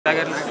Bye.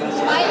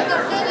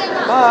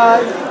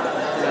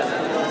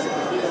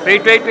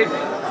 Wait.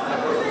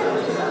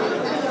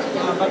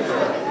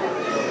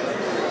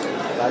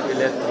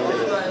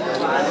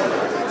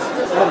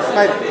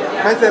 Smile,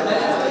 sir.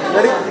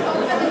 Ready?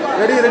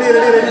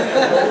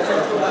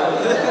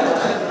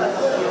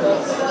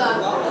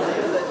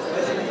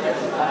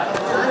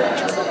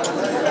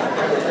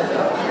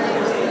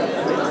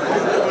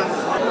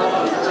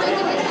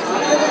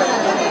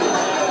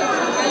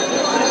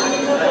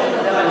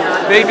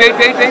 Wait.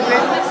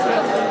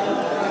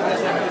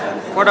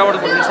 What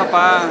about the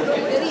Sapa?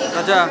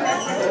 Raja.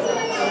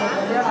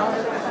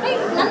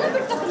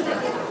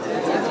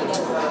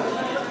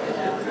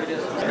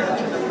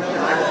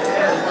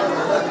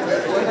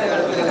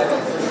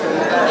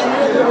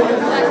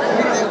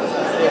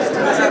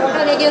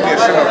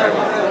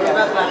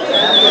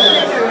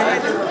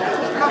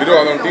 Video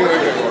on team.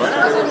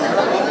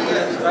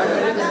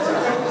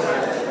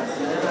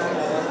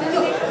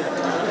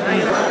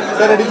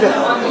 Sir, ready, sir.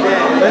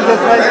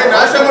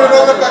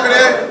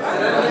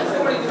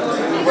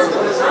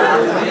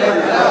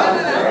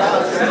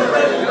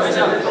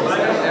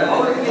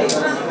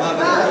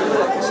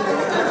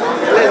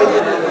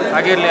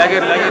 Again.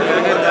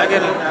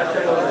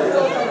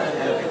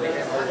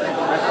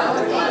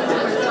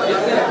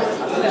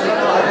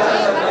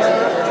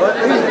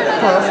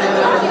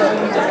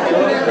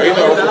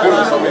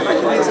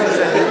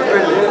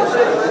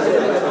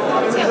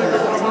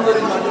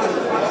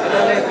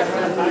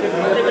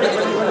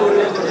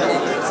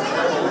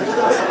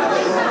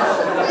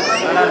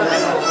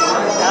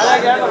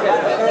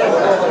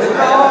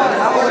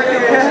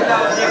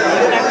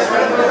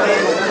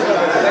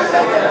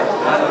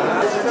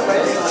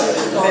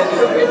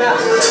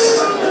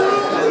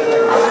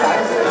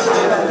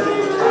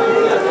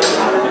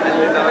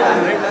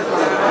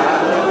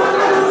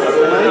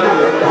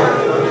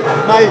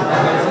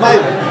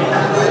 Smile.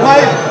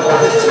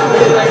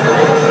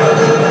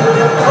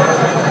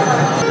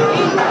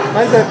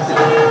 Smile, sir.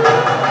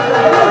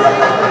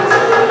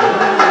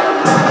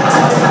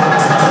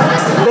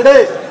 Ready.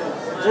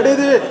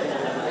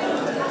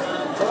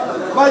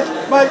 Smile.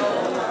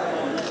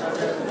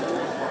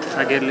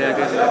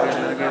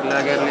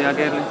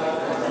 Again.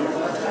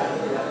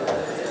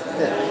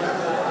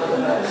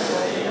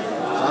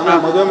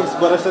 ಮದುವೆ ಮುಗಿಸಿ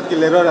ಬರೋಷ್ಟೊತ್ತಿಗೆ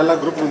ಇಲ್ಲಿರೋರೆಲ್ಲ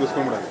group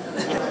ಮುಗಿಸ್ಕೊಂಬಿಡ.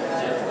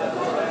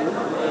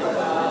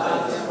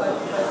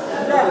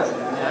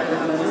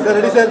 Sir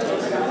ready sir.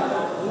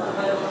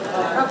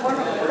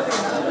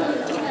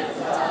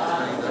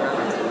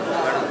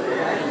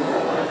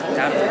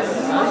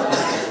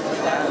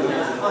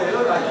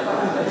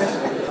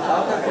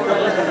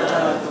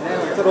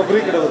 Sir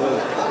ಒಬ್ಬರಿಗೆ ಕಡೆ ಹೋಗೋದು.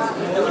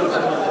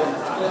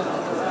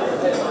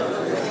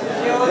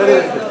 Ready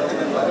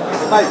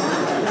ಬಾಯ್.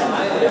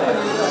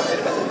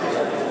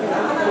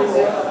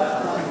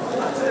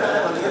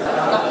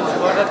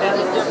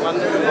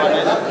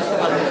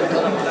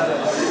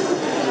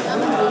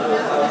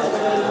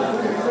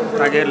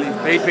 Again,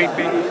 wait.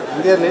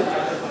 Again.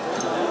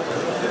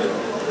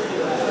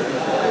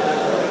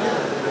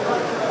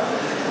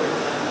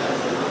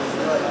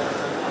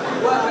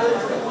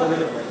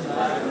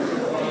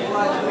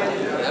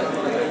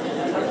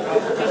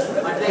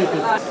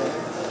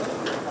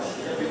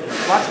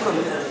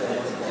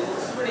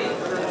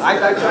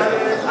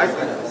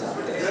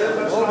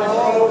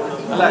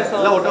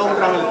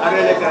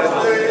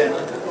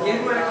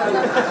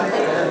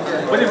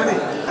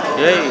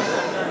 Hey.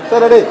 Sir,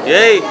 ready?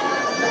 Hey.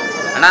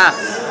 Anna.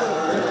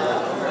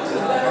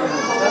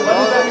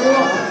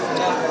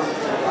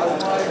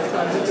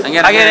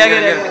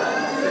 Again.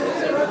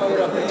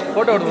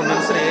 Photo ಹೊಡ್ಕೊಂಡು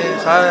ನಿಲ್ಸ್ರಿ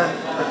sir.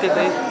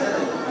 ಕೈ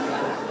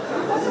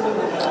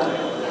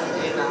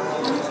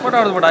photo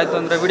ಹೊಡೆದ್ಬಿಟ್ಟು ಆಯ್ತು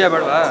ಅಂದರೆ ವಿಡಿಯೋ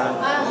ಬೇಡವಾ?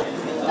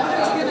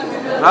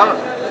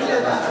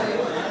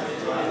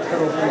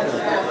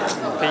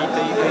 ಕೈ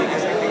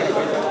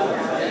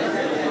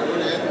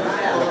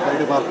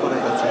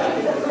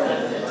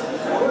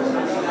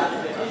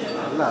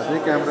ಅಲ್ಲ ಅದೇ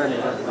ಕ್ಯಾಮ್ರಾ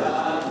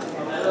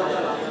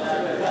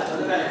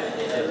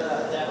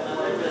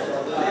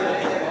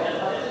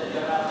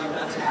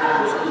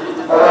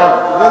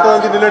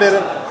ಇನ್ನೊಂದು ನಿಲ್ಲಡಿ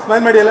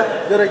ಸ್ಮೈಲ್ ಮಾಡಿ ಅಲ್ಲ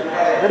ಜೋರಾಗಿ.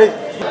 ರೆಡಿ.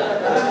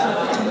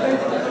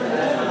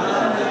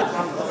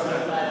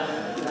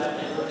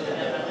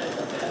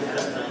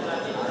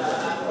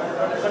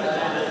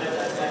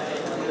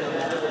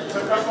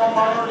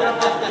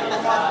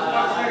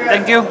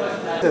 Thank you.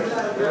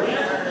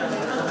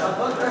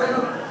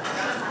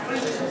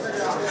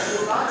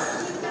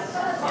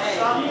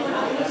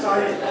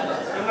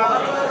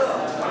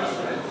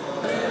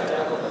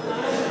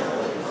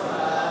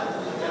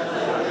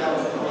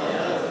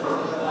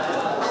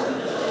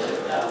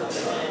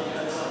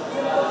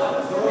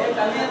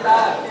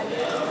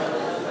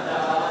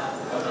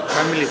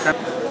 ಫ್ಯಾಮಿಲಿ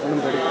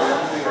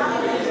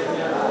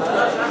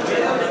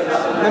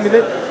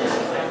ನಮ್ಮಿದೆ.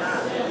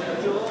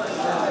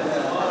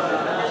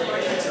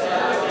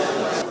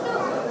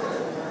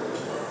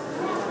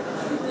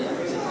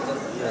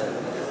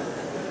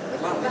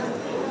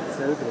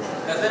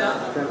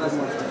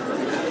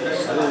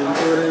 ಅದು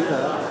 8:30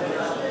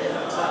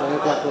 5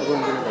 o'clock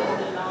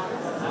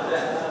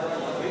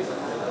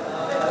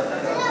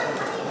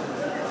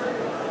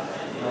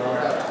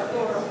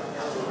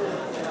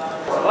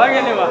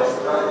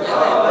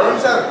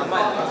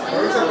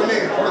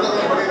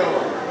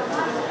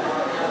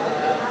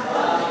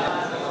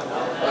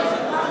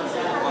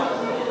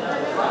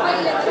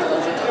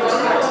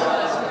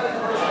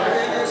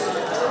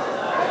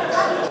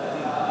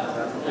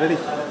ರೆಡಿ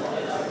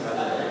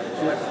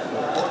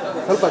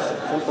ಸ್ವಲ್ಪ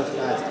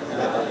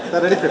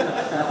ಸರ್ ರೆಡಿ ಸರ್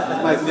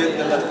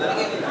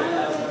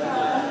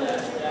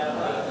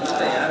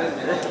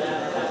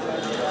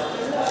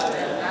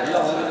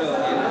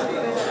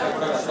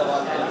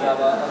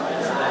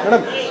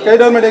ಮೇಡಮ್ ಕೈ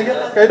ಡೌನ್ ಮಾಡಿ ಹಂಗೆ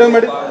ಕೈ ಡೌನ್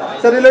ಮಾಡಿ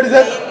ಸರ್ ಇಲ್ಲಿ ನೋಡಿ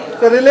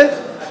ಸರ್ ಇಲ್ಲಿ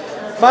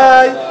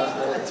ಬಾಯ್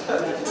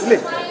ಇಲ್ಲಿ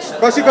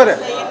ಕೌಶಿಕ್ ಅವರೇ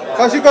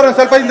ಒಂದು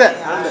ಸ್ವಲ್ಪ ಹಿಂದೆ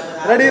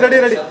ರೆಡಿ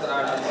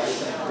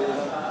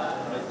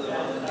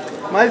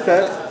ಮಾಯ್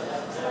ಸರ್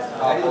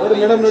ನೋಡಿ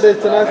ಮೇಡಮ್ ನೋಡಿ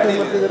ಎಷ್ಟು ಚೆನ್ನಾಗಿ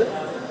ಮಾಡ್ತಿದ್ದಾರೆ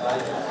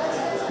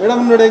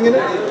ಮೇಡಮ್ ನೋಡಿ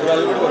ಹೆಂಗಿದೆ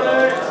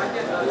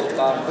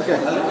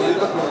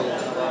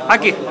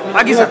ಓಕೆ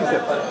ಹಾಕಿ ಸರ್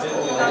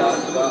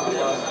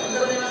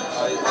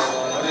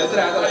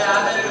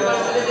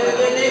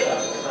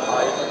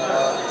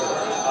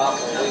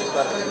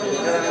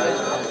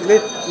ಇಲ್ಲಿ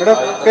ಮೇಡಮ್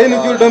ಕೈ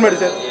ನುಗ್ಗಿ ಡೌನ್ ಮಾಡಿ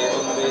ಸರ್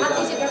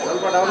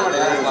ಸ್ವಲ್ಪ ಡೌನ್ ಮಾಡಿ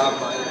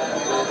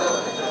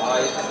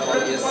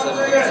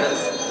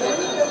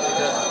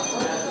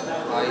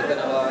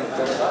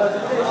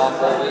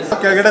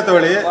ಕೆಳಗಡೆ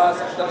ತಗೊಳ್ಳಿ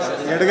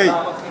ಎಡಗೈ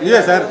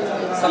ಇದೆ ಸರ್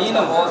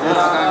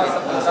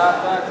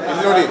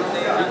ನೋಡಿ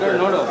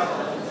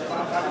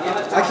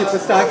ಹಾಕಿ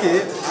ಫಸ್ಟ್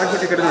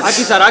ಹಾಕ್ಬಿಟ್ಟು ಕಡೆ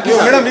ಹಾಕಿ ಸರ್ ಹಾಕಿ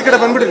ಮೇಡಮ್ ಈ ಕಡೆ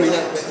ಬಂದ್ಬಿಡಿ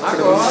ನೀವು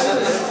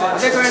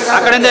ಆ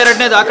ಕಡೆಯಿಂದ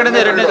ಎರಡನೇದು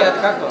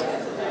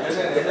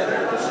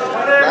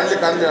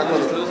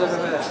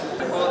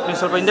ನೀವು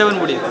ಸ್ವಲ್ಪ ಹಿಂದೆ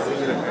ಬಂದ್ಬಿಡಿ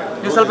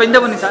ನೀವು ಸ್ವಲ್ಪ ಹಿಂದೆ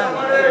ಬನ್ನಿ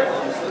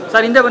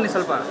ಸರ್ ಹಿಂದೆ ಬನ್ನಿ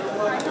ಸ್ವಲ್ಪ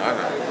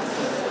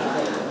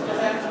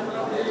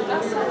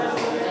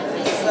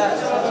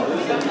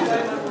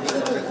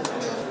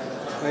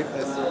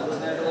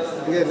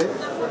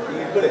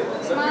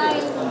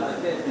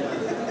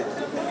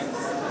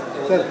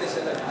ಸರ್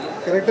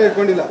ಕರೆಕ್ಟಾಗಿ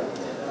ಇಟ್ಕೊಂಡಿಲ್ಲ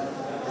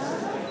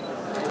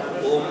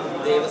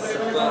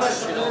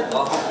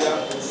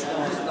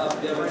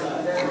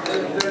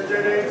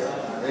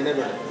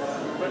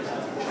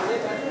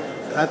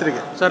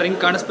ರಾತ್ರಿಗೆ ಸರ್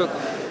ಹಿಂಗೆ ಕಾಣಿಸ್ಬೇಕು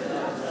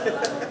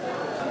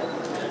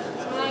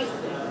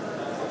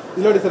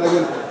ಇಲ್ಲಿ ನೋಡಿ ಸರ್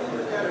ಅಗೇನ್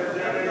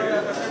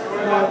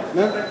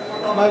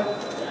ಮ್ಯಾಮ್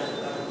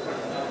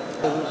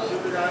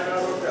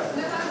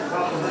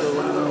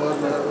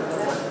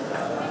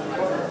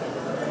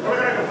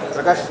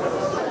ಪ್ರಕಾಶ್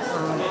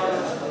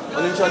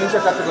ಒಂದು ನಿಮಿಷ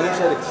ಕಾರ್ತಿಕ್ ಒಂದು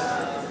ನಿಮಿಷ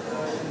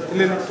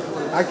ಇಲ್ಲಿ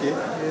ಹಾಕಿ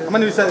ಅಮ್ಮ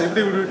ನೀವು ಸರ್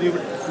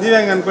ನೀವು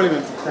ಹೆಂಗೆ ಅಂದ್ಕೊಳ್ಳಿ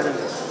ಮ್ಯಾಮ್ ಸರಿ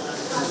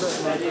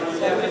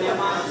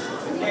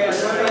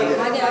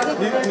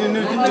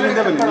ನೀವು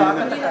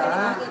ಬನ್ನಿ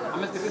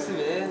ಆಮೇಲೆ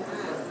ತಿರ್ಗಿಸ್ತೀವಿ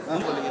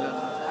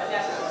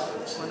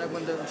ಮನೆಗೆ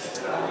ಬಂದು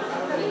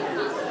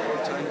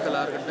ಸಾಯಂಕಾಲ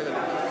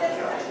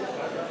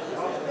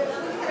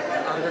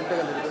 6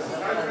 ಗಂಟೆಗೆ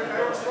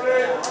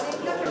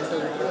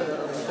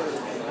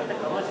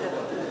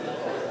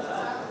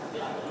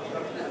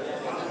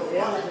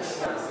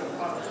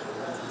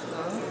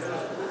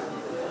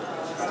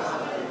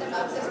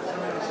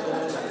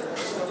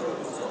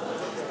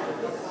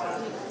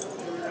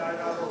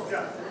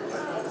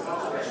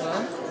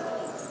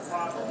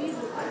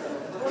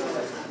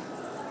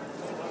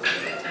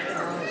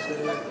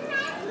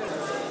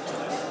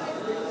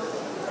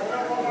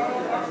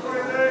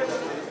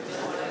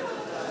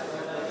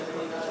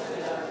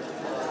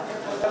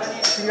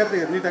ಫಿಂಗರ್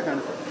ತೆಗೆದು ನೀಟಾಗಿ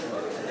ಕಾಣಿಸುತ್ತೆ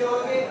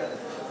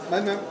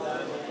ಬಾಯ್ ಮ್ಯಾಮ್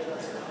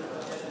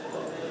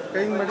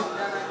ಕೈ ಹಿಂಗೆ ಮಾಡಿ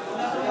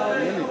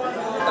ಏನು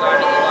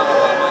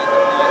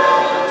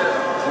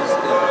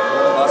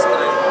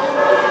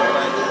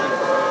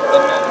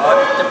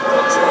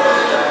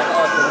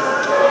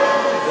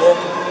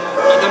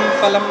ಇದಂ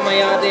ಫಲಂ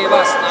ಮಯಾ ದೇವ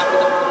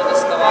ಸ್ನಾಪಿತ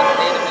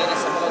ಪೂರ್ಣಸ್ತವಾದ್ದೇನ ಮೇನ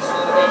ಸಮಲ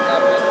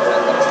ಸೂರ್ಯದೇಕಾಭ್ಯ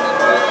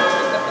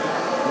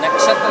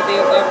ನಕ್ಷತ್ರ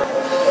ದೇವತಾ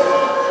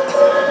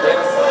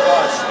ದೇವಸರ್ವ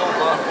ಅಶ್ವ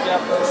ಬಾಹ್ಯ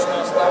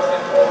ಪುರುಷನಸ್ತಾಪ್ಯ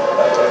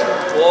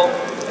ಓಂ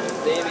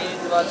ದೇವಿ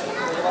ದ್ವಾಚಿ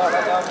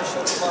ದೇವಾಡಗಾಮ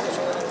ಶುಭ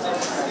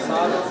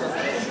ಸಾಲು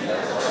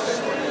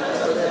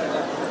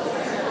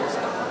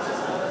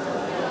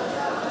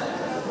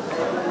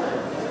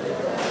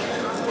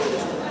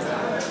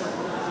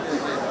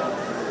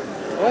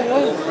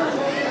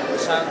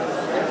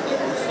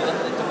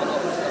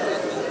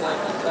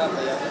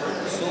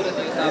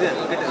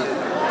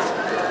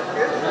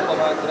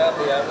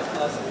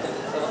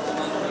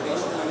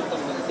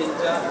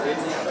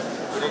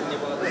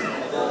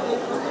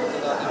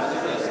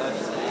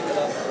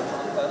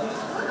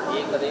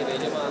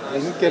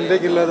ಹೆಂಗೆ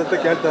ಕೆಂದೆಗಿಲ್ಲದಂತ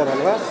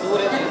ಕೇಳ್ತಾರಲ್ವಾ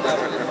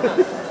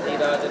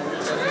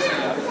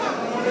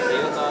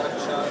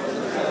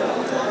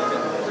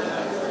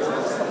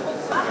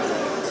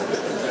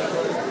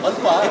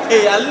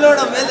ಅಲ್ಲಿ ನೋಡ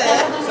ಮೇಲೆ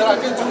ಸರ್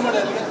ಅಕ್ಕಿ ಚೂಮ್ ಮಾಡಿ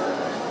ಅಲ್ಲಿಗೆ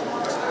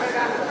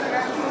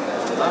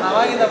ನಾನು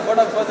ಅವಾಗಿಂದ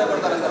ಫೋಟೋ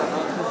ಕೊಡ್ತಾರೆ ಸರ್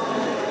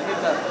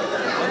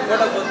ಒಂದು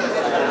ಫೋಟೋ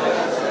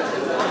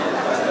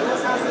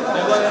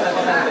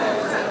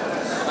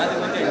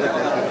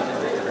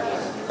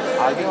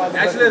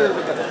ನ್ಯಾಚುರಲ್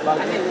ಇರ್ಬೇಕಾದ್ರೆ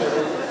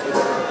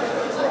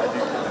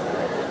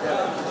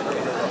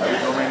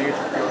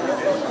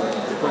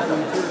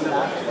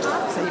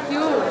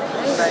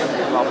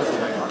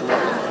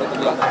Thank you.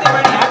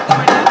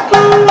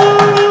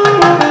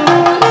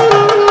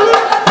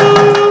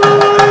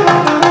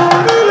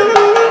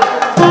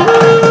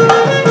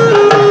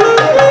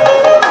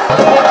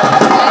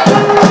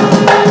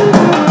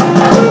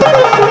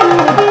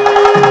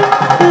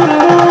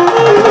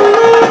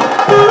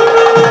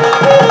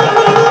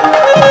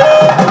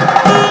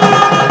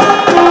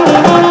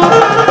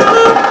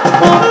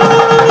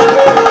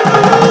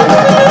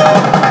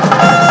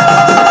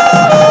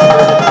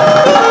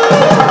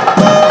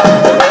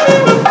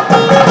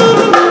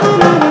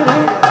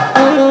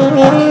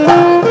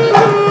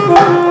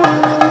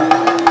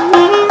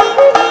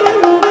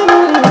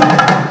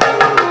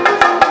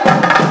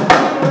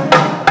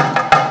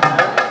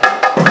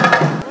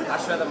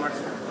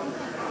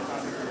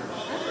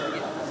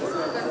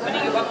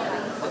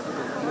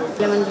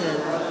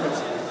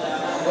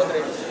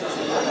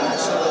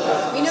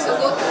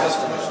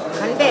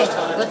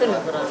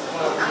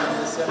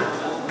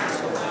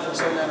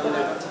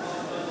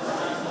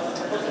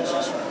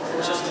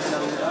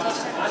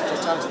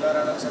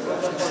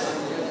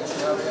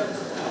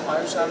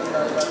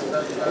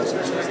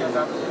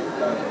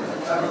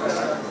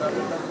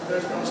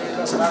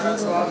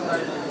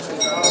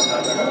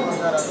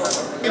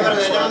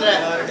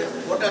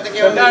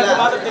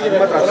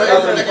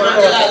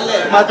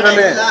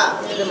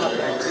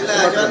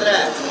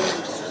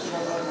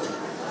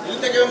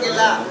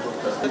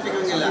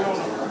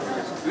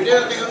 ವಿಡಿಯೋ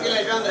ತೆಗೆಯೋಂಗಿಲ್ಲ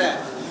ಯಾಕಂದ್ರೆ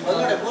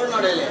ನೋಡಿ ಬೋರ್ಡ್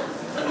ನೋಡಿ ಅಲ್ಲಿ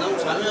ನಮ್ಮ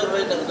ಸ್ವಾಮಿಯವ್ರು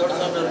ಬೈತಾರೆ ದೊಡ್ಡ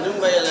ಸ್ವಾಮಿಯವ್ರು ನಿಮ್ಮ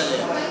ಬೈಯಲ್ಲಿ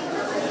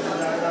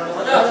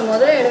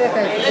ಮೊದಲೇ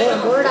ಇಡಬೇಕಾಗಿತ್ತು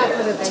ಬೋರ್ಡ್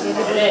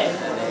ಹಾಕಬೇಕಾಗಿದೆ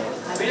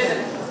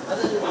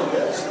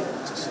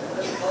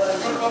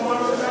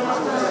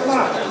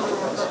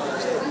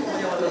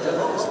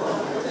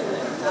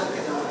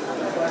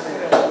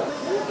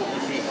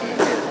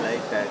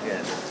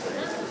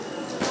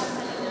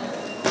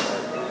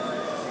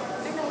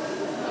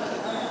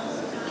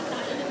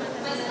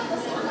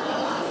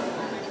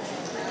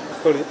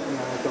ಕೊಡಿ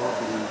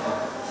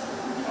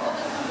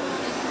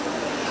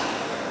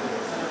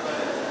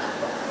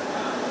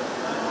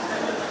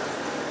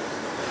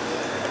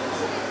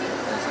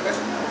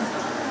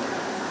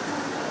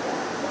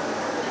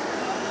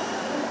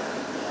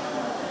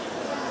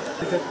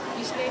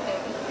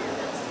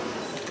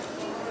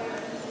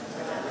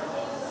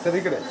ಸರ್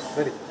ಈ ಕಡೆ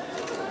ಸರಿ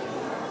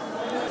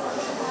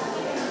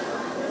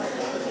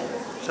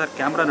ಸರ್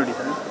ಕ್ಯಾಮ್ರಾ ನೋಡಿ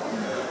ಸರ್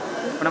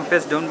ಮೇಡಮ್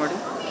ಫೇಸ್ ಡೌನ್ ಮಾಡಿ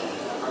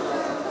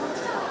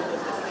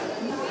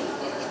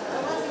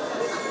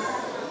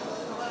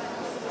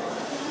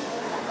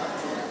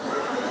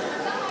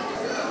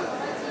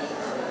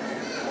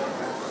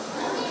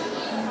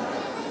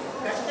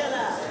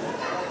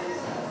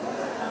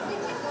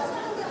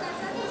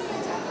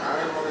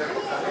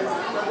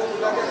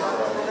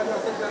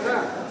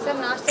ಸರ್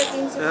ನಾಷ್ಟಾ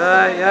ತಿನ್ಸಿ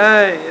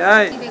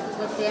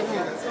ಗೊತ್ತೇನು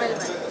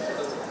ಸ್ಮೆಲ್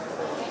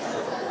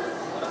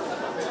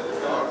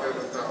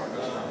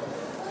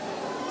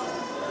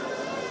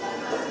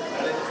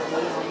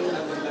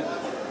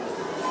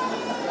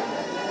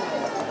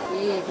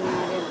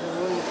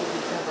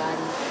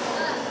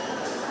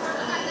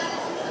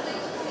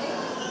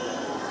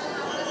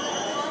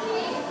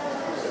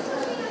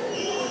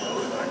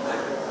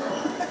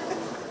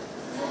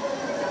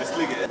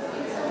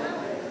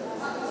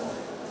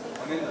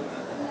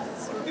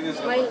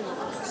ಮಾಡಿ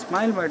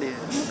ಸ್ಮೈಲ್ ಮಾಡಿ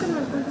ಮುಖ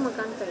ನೋಡ್ಕೊಂಡು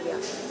ಕಾಣ್ತಾ ಇದೆಯಾ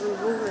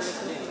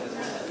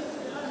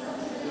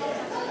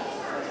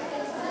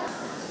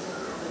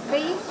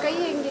ಕೈ ಕೈ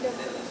ಹೆಂಗಿದೆ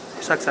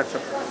ಸಾಕು ಸಾಕು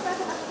ಸಾಕು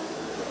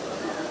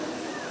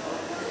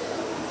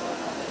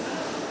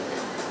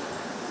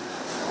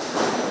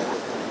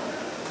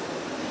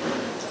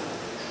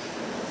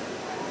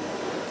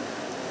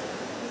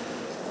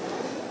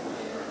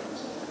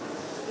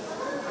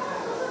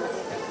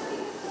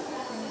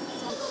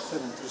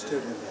ಸರ್ ನಾನು ಸೃಷ್ಟಿ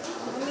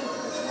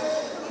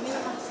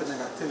ಸರ್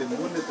ನನಗೆ ಆ್ಯಕ್ಚುಲಿ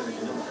 3ನೇ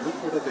ತಾರೀಕು ಗ್ರೂಪ್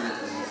ಫೋಟೋ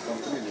ತೆಗಿತೀನಿ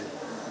ಕಂಪ್ನಿ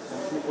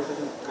ಫೋಟೋ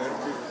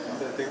ಕರೆಕ್ಟ್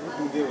ಅಂತ ತೆಗೆದ್ಬಿಟ್ಟು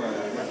ನಿಮಗೆ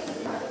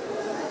ಮಾಡ್ತೀನಿ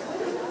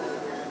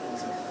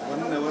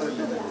 1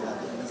 ಅವರಲ್ಲಿ ನನಗೆ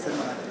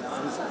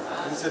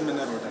ಹುನ್ಸೆನ್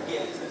ಮ್ಯಾನರ್ ಊಟ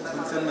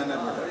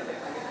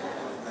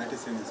ದ್ಯಾಟ್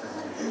ಈಸ್ ಸೇಮ್ ಸರ್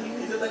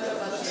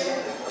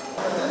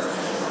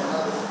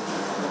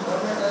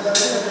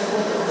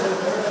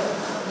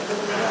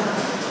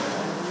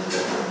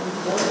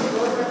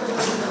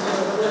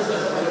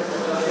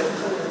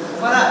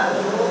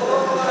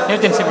ನೀವು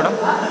ತಿನ್ನಿಸಿ ಮೇಡಮ್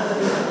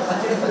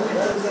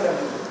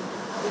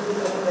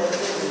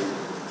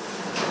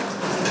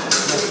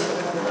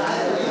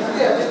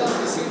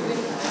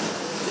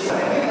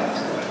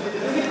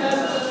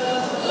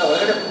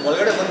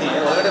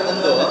ಒಳಗಡೆ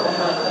ಬಂದು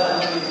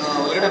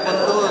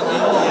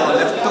ನೀವು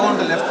ಲೆಫ್ಟ್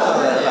ತಗೊಂಡು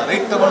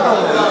ರೈಟ್ ತಗೊಂಡು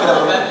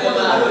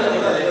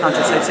ಹಾಂ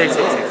ಸರ್ ಸೈಡ್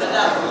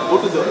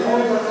ಊಟದ್ದು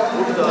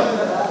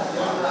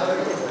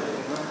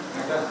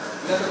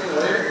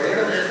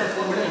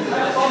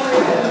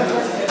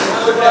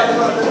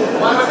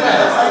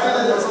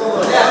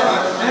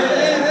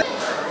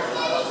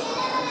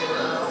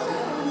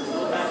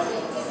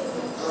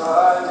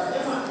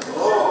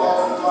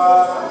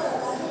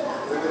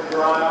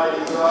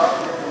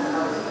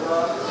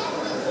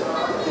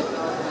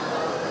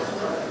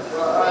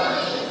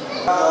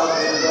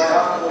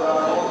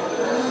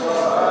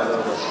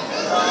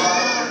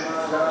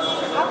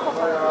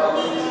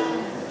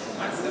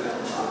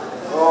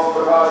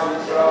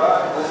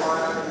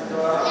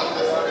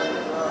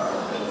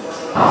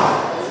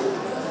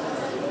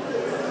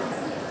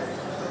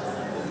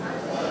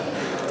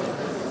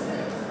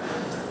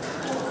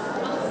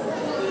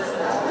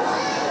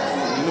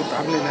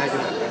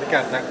ಅದಕ್ಕೆ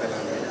ಅರ್ಥ ಆಗ್ತಲ್ಲ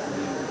ನನಗೆ.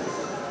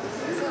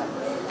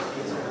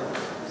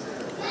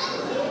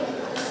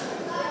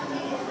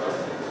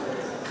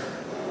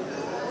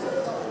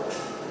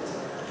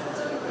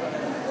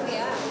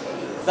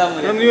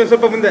 ಮೇಡಮ್ ನೀವು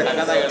ಸ್ವಲ್ಪ ಮುಂದೆ,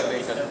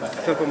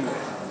 ಸ್ವಲ್ಪ ಮುಂದೆ.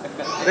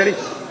 ರೆಡಿ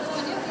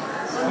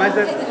ಮಾಯ್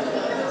ಸರ್,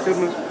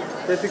 ಚೂರು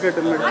ಬೇಸಿ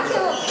ಕಟ್ಟಲ್ಲಿ ನೋಡಿ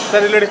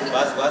ಸರ್, ಇಲ್ಲಿ ನೋಡಿ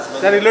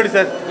ಸರ್, ಇಲ್ಲಿ ನೋಡಿ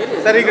ಸರ್,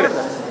 ಸರ್ ಈ ಕಡೆ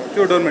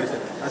ಚೂರು ಡೌನ್ ಮಾಡಿ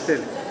ಸರ್, ಅಷ್ಟೇ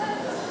ಇಲ್ಲಿ.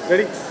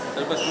 ರೆಡಿ,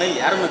 ಸ್ವಲ್ಪ ಸ್ಮೈಲ್,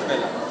 ಯಾರು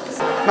ಸ್ಮೈಲ್.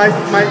 Mai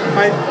Mai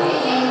Mai.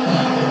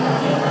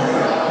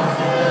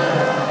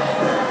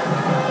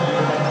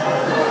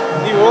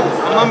 ನೀವು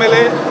ಅಮ್ಮ ಮೇಲೆ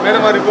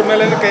ಮೇಡಮ್ ಅವ್ರ ಇಬ್ಬರ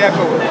ಮೇಲೆ ಕೈ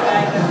ಹಾಕೋಬೋದು.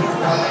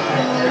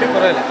 ರೆಡಿ,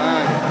 ಪರವಾಗಿಲ್ಲ. ಹಾಂ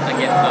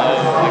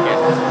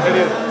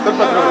ರೆಡಿ,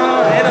 ಸ್ವಲ್ಪ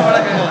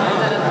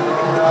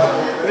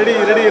ready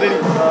ready ready.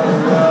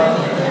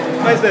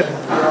 Mai sir,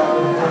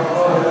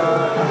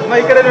 ಅಮ್ಮ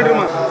ಈ ಕಡೆ ನೋಡ್ರಿ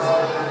ಅಮ್ಮ.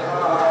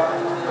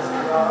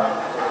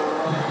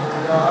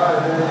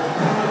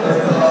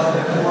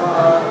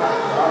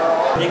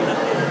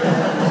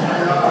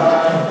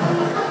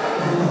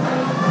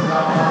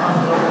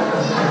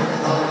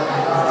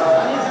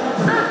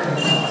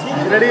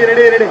 Ready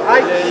ready ready.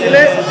 ಆಯ್ತು,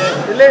 ಇಲ್ಲೇ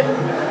ಇಲ್ಲೇ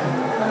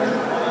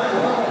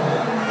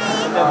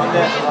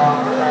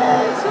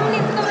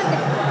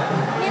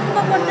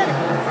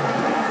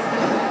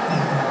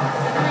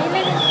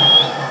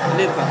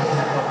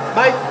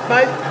ಬಾಯ್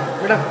ಬಾಯ್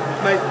ಮೇಡಮ್,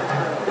 ಬಾಯ್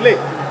ಇಲ್ಲಿ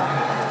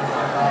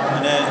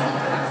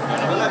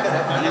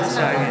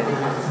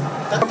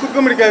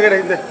ಕುತ್ಕೊಂಬಿಡಿ ಕೆಳಗಡೆ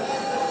ಹಿಂದೆ.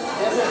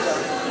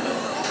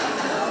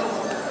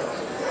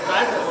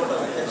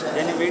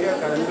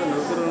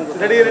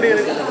 Ready ready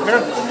ready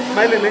madam,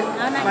 smile ಇಲ್ಲಿ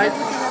ಸ್ಮೈಲ್.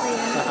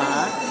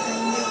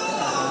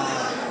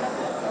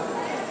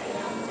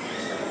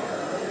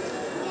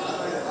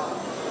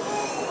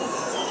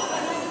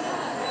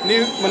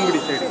 ನೀವು ಬಂದ್ಬಿಡಿ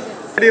side.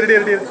 Ready ready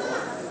ready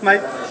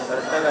smile.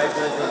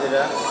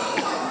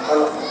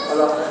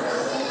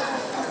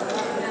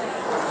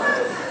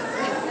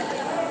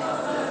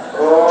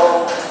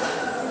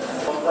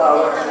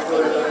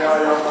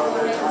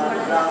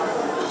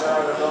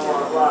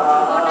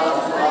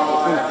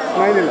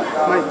 Smile ಇಲ್ಲ,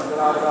 ಸ್ಮೈಲ್.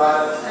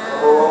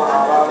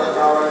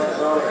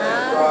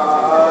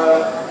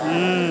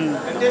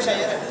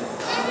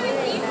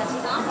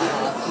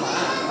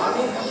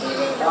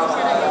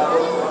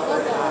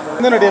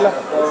 ನಡಿಯಲ್ಲ.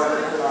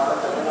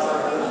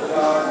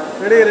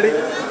 ರೆಡಿ ರೆಡಿ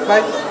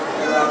ಬಾಯ್.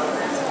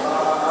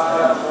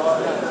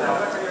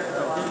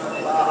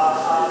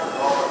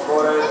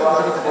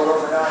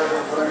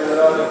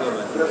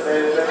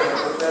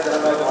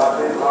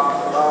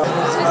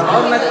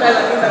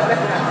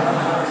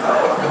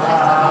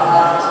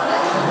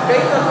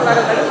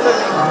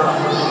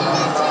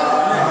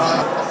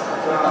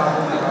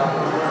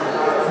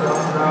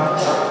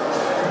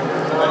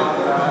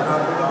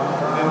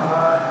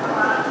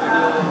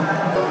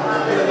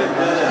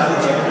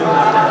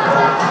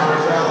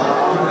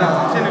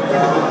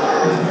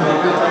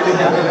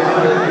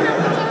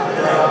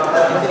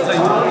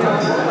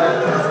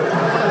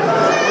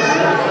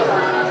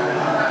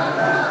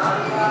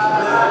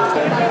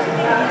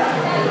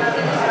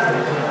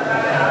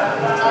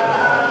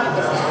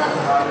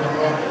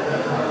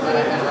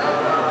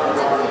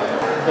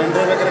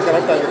 ಬೇಕಾದ್ರೆ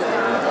ಕರೆಕ್ಟ್ ಆಗುತ್ತೆ.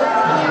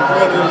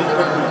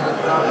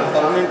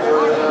 ಪರ್ಮನೆಂಟ್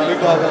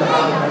ಡಿಲೀಟ್ ಆಗಲ್ಲ.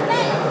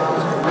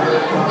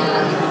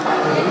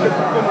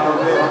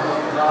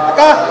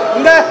 ಅಕ್ಕ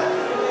ಮುಂದೆ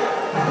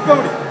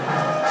ಕುತ್ಕೊಂಬಿಡಿ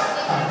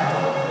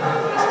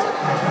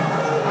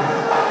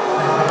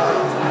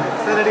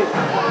ಸರ್. ರೆಡಿ,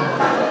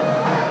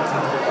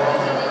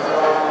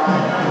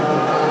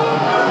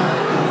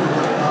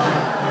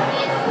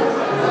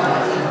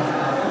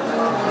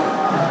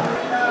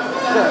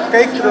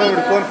 ಕೈ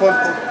ನೋಡಿ. ಫೋನ್ ಫೋನ್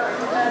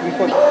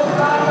ಫೋನ್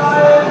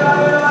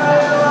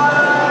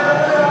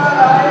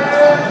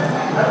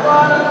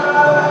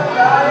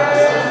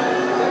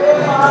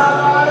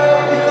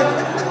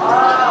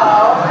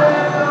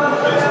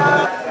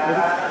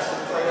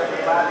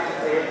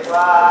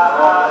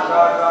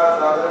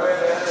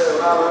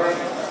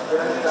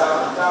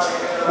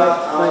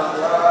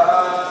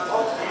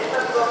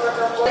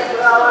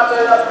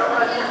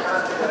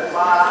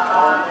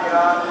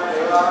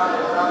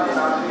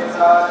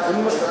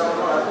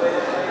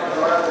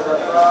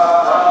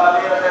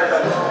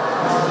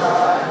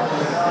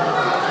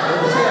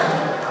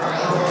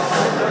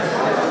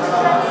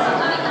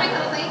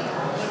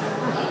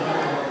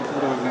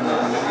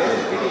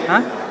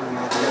ಹಾಂ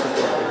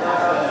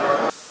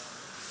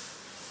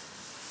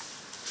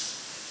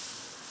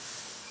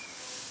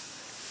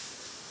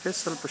ಫೇಸ್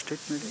ಸ್ವಲ್ಪ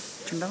ಸ್ಟ್ರೈಟ್ ಮಾಡಿ,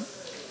 ಚಿನ್ ಡೌನ್,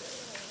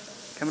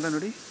 ಕ್ಯಾಮ್ರಾ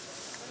ನೋಡಿ,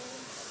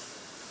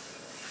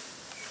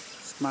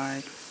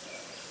 ಸ್ಮೈಲ್.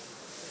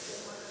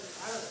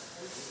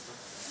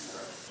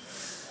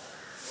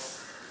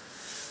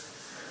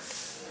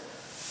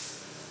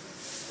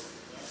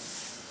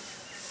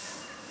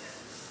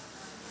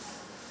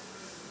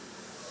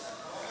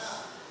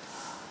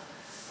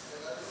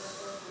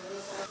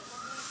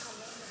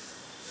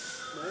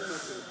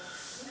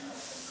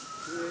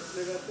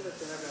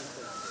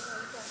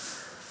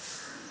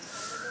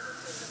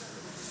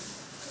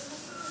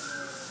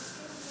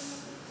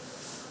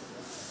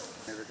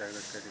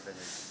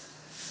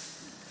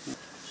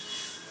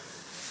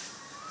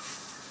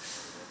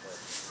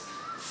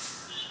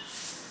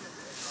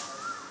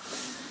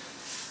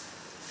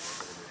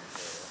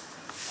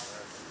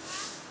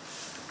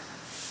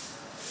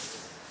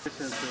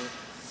 ಪೋಸಿಷನ್ಸು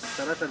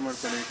ಸರಾಸರಿ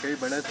ಮಾಡ್ಕೊಳ್ಳಿ, ಕೈ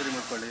ಬಳೆ ಸರಿ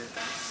ಮಾಡ್ಕೊಳ್ಳಿ,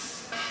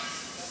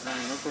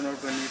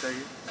 ನೋಡ್ಕೊಂಡು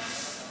ನೀಟಾಗಿ.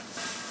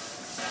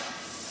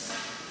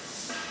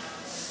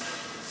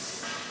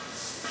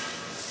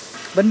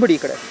 ಬಂದ್ಬಿಡಿ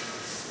ಈ ಕಡೆ.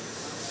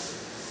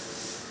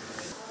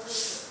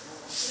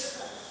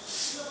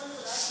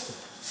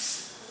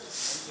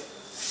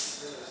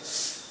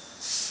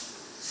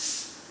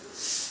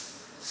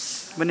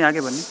 ಬನ್ನಿ,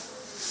 ಹಾಗೆ ಬನ್ನಿ.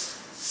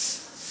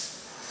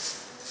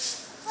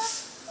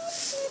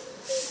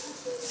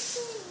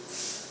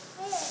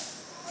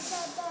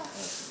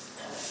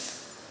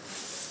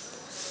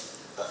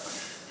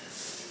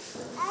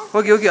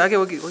 ಹೋಗಿ ಹೋಗಿ, ಹಾಗೆ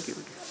ಹೋಗಿ ಹೋಗಿ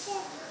ಹೋಗಿ.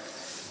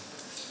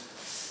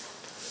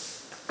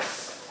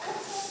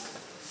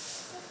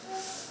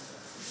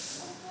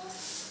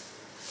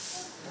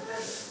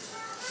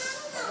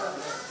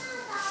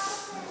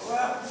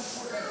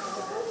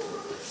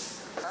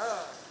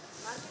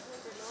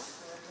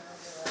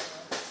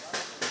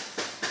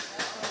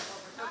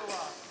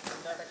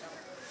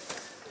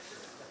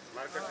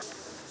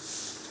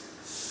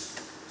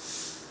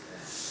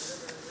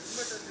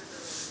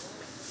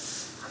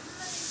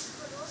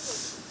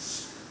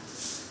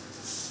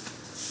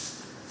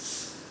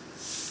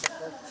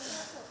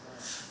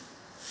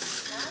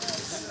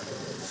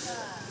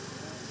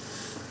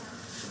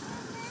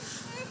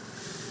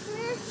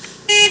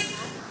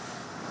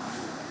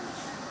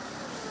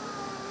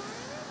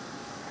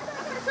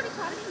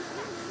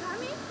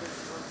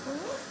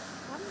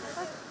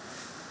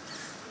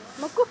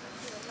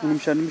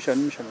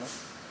 ನಿಮಿಷ ಅಲ್ಲ,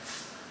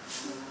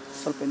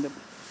 ಸ್ವಲ್ಪ ಹಿಂದೆ.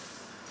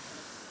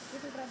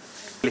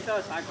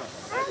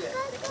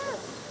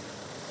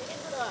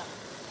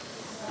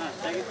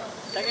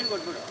 ಸೆಕೆಂಡ್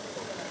ಕೊಟ್ಬಿಡು.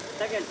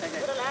 ಸೆಕೆಂಡ್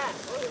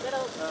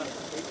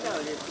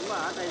ತುಂಬ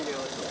ಆಟ ಇದೆ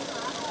ಇವತ್ತು.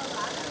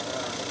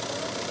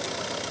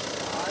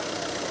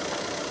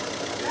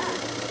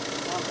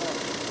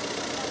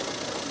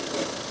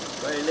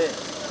 ಇಲ್ಲಿ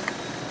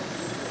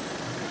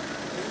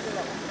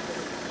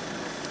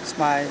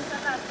ಸ್ಮೈಲ್.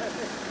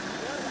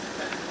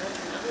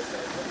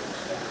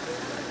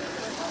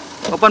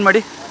 ಓಪನ್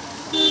ಮಾಡಿ,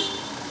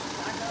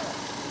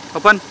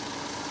 ಓಪನ್.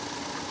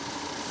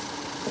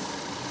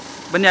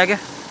 ಬನ್ನಿ, ಹಾಗೆ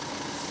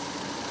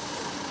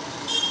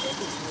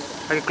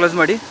ಹಾಗೆ ಕ್ಲೋಸ್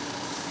ಮಾಡಿ,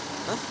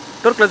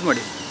 ಡೋರ್ ಕ್ಲೋಸ್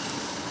ಮಾಡಿ.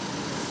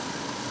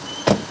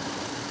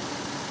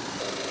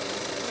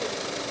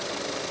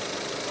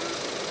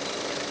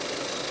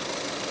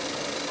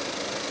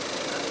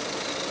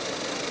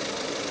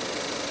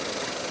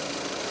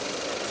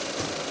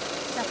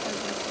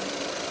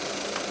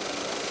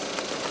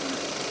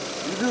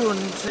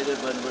 ಇದು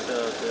ಬಂದ್ಬಿಟ್ಟು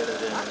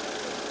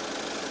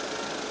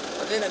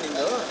ಅದೇನಾ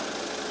ನಿಂದು?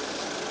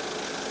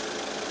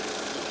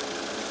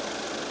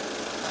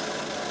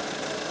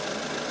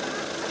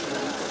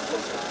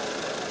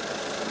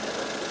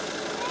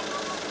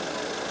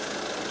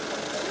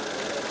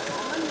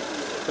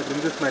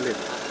 ನಿಮ್ಮದು ಸ್ಮೈಲ್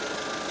ಇದೆ.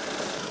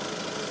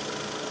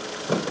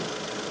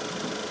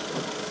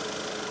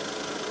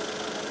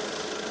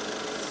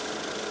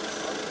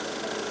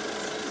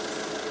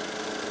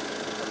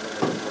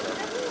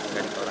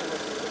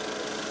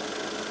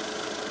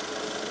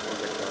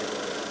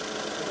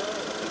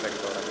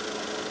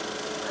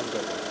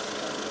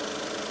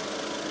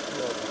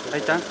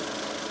 ಆಯಿತಾ?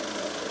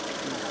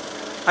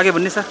 ಹಾಗೆ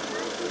ಬನ್ನಿ ಸರ್,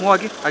 ಮೂವ್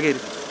ಆಗಿ ಹಾಗೆ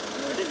ಇರಿ.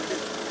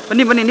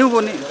 ಬನ್ನಿ, ನೀವು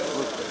ಬನ್ನಿ.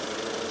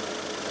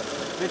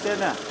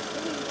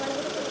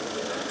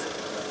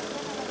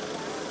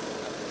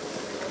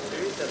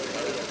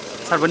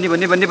 ಸರ್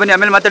ಬನ್ನಿ,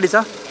 ಆಮೇಲೆ ಮಾತಾಡಿ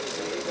ಸರ್.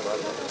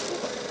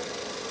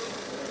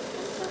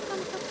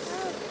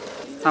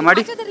 ಹಾಂ,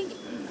 ಮಾಡಿ.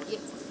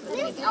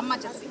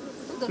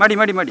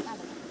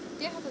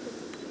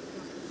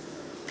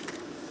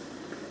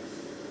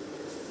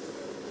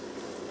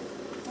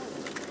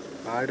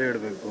 ಹಾಡು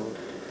ಹೇಳಬೇಕು,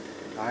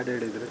 ಹಾಡು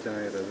ಹೇಳಿದರೆ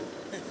ಚೆನ್ನಾಗಿರೋದು.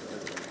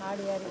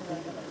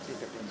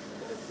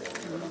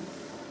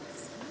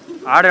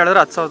 ಹಾಡು ಹೇಳಿದ್ರೆ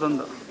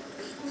 10,000.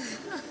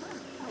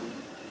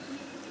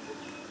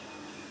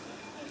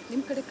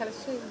 ನಿಮ್ಮ ಕಡೆ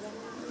ಕಲಶ ಇಲ್ಲ?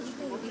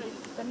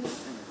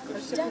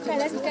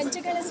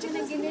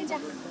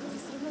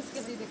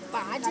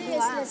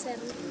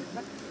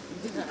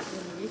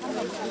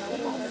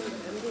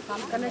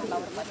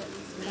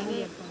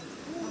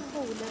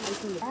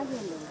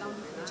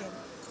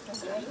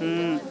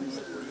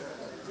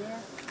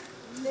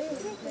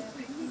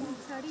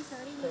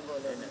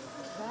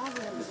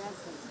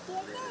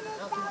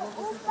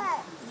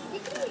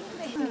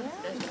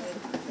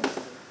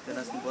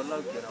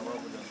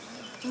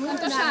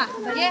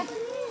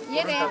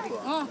 ये रे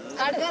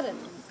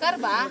कर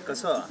बा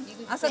कसं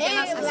असं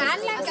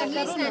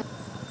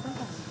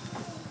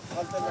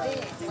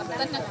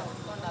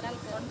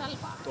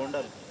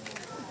तोंडाल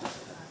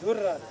दूर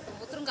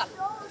उतरून घाल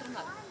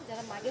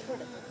जरा मागे पड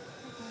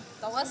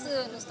तवाच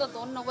नुसतं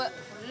दोन नव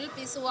फुल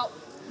पीस वाव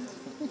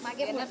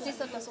मागे एनर्जी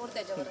सगळं सोड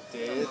त्याच्यावर ते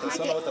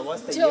तसं नव्हतं तवाच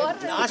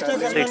नाश्ता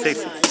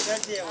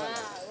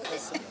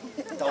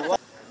तवा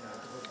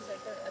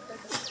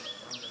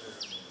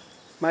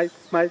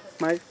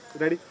smile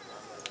ready.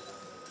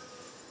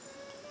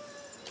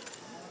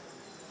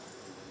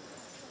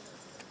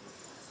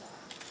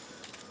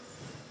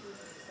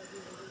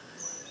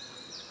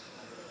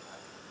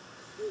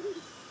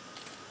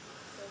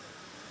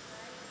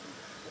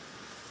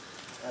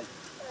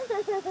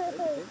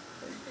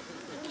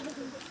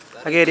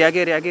 Ageri,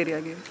 ageri, ageri,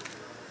 ageri.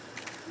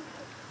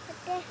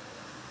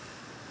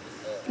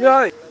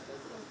 Yay!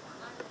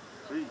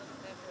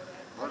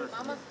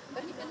 Mama,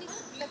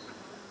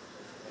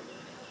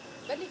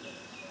 bali.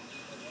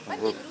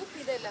 Group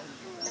ಇದೆಲ್ಲ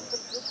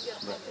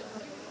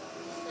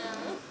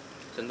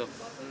ಚಂದು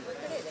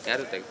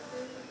ಯಾರು ತೆಗೆ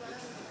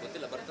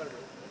ಗೊತ್ತಿಲ್ಲ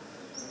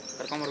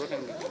ಕರ್ಕೊಂಬರ್ಬೇಕು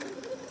ಹಂಗೆ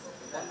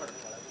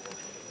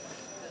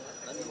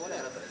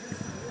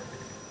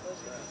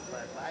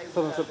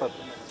ಸ್ವಲ್ಪ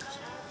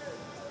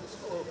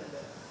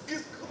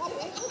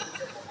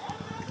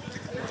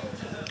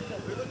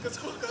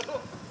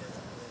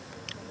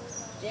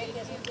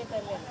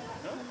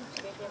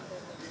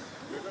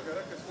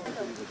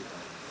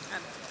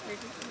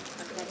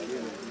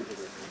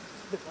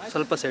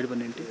ಸ್ವಲ್ಪ ಸೈಡ್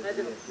ಬನ್ನಿ ಆಂಟಿ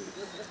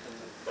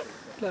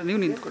ಇಲ್ಲ ನೀವು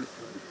ನಿಂತ್ಕೊಳ್ಳಿ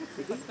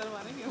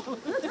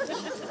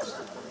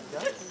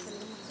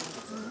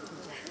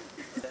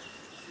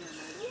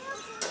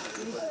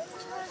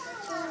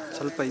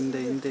ಸ್ವಲ್ಪ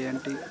ಹಿಂದೆ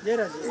ಆಂಟಿ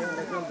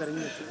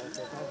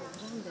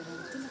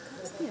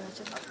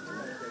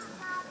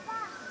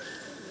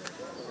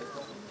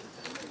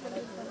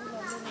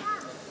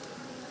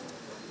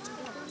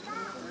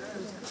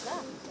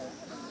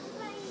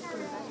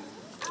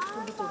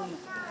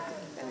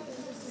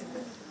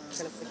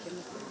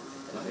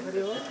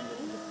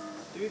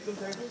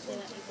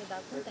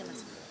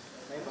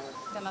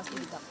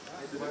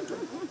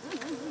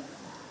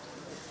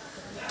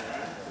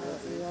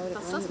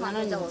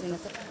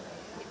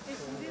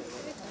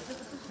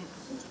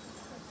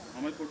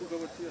फोटो का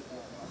बच्ची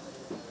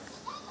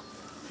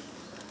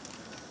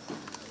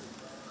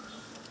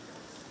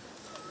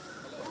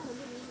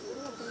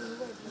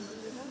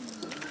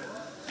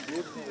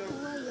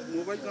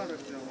मोबाइल कहाँ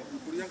रखते हैं अपनी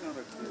गुड़िया कहाँ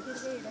रखते हैं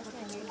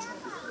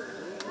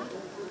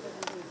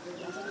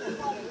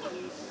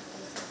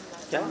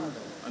क्या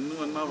अन्नू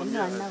अन्ना बन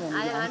गया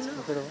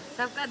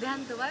सबका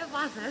ध्यान तुम्हारे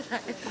पास है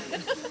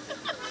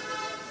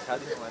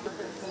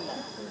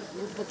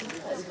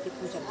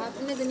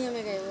अपने दुनिया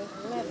में गए वो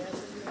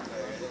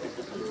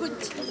कुछ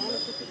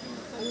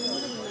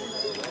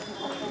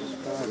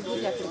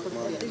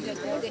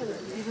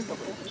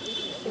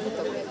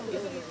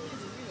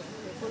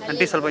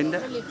ಆಂಟಿ ಸ್ವಲ್ಪ ಹಿಂದೆ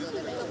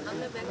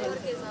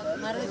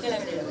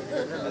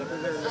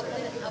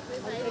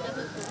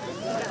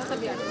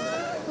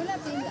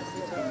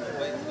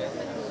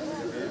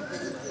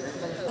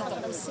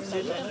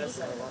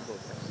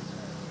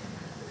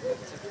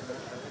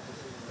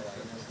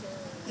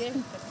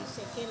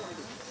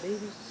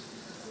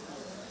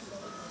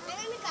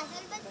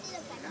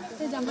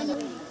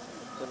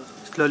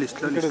ಸ್ಲೋಲಿ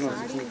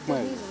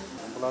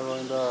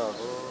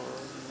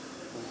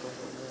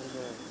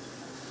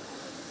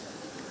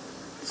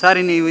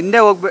ಸರಿ ನೀವು ಹಿಂದೆ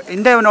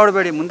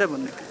ನೋಡಬೇಡಿ ಮುಂದೆ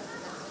ಬನ್ನಿ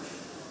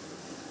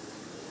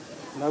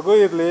ನಗು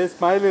ಇರಲಿ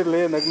ಸ್ಮೈಲ್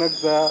ಇರಲಿ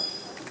ನಗ್ನಗ್ದ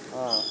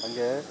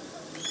ಹಂಗೆ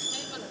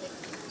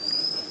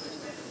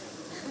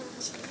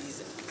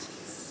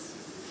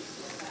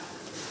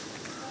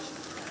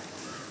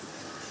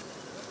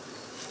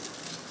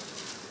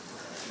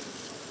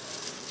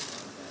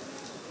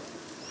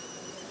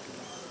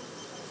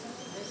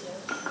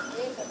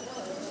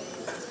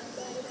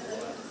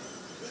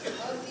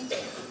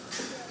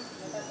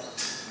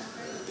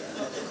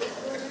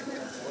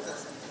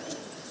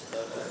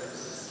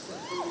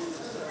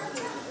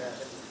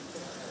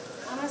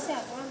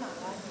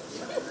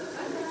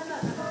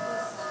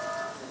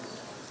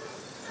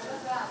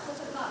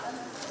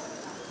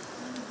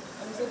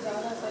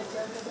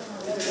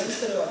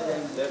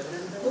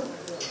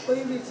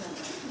कोई भी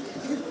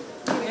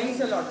यहीं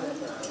से लौट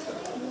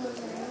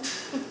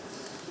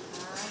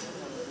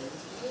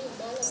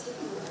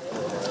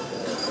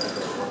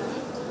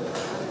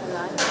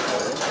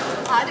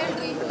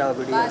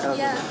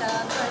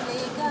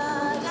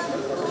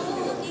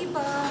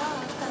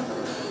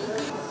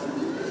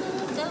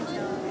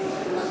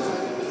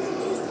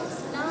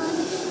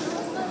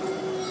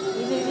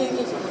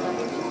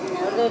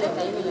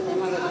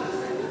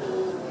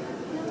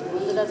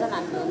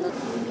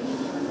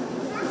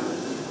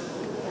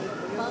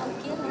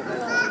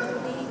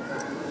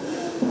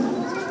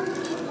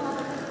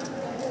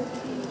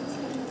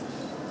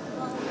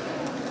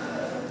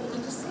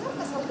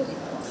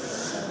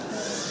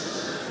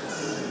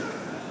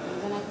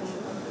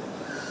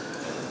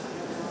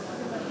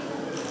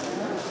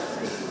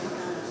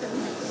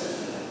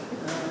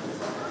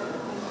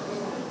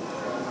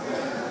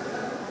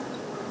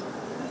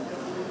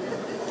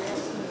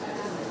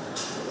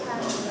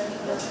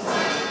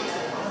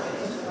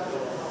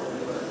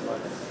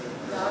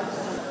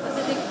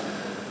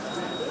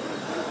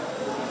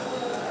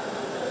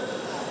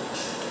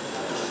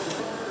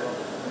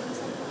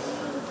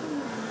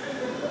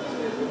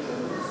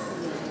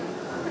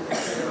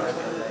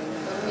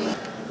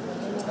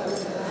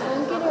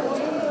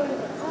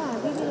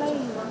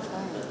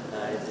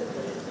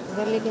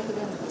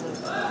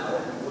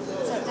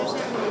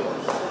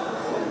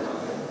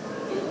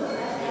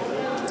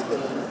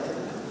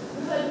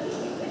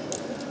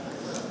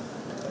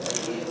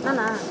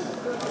ना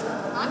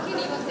आखिर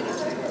नहीं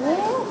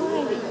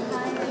बस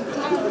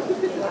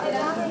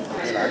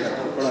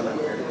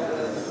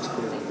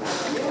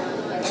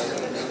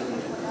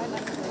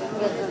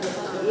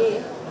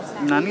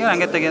ನನಗೆ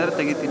ಹಂಗೆ ತೆಗೆದ್ರೆ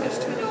ತೆಗಿತೀನಿ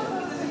ಅಷ್ಟೇ.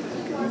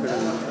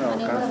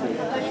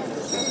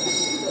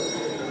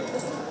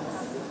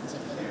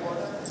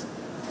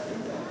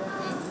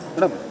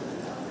 ಮೇಡಮ್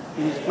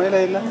ಸ್ಮೈಲ್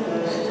ಇಲ್ಲ.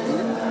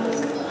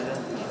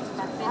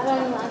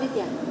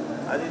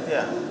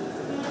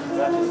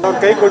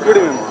 ಕೈ ಕೊಟ್ಬಿಡಿ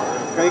ಮ್ಯಾಮ್.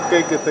 ಕೈ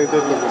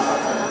ತೆಗೆದು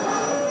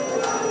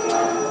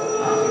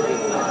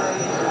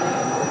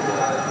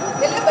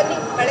ಎಲ್ಲ ಬನ್ನಿ.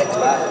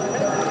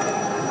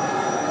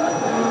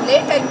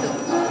 ಲೇಟ್ ಆಯಿತು,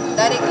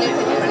 ದಾರಿಗೆ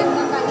ಲೇಟ್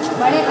ಆಯಿತು.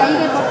 ಬಳೆ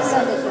ಕೈಗೆ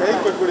ಕೈ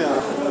ಕೊಟ್ಬಿಡಿ.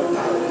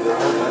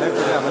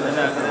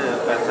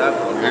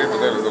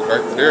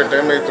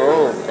 ಟೈಮ್ ಆಯಿತು,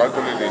 ಕಾಲ್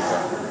ತೊಳಿಲಿ ಅಂತ.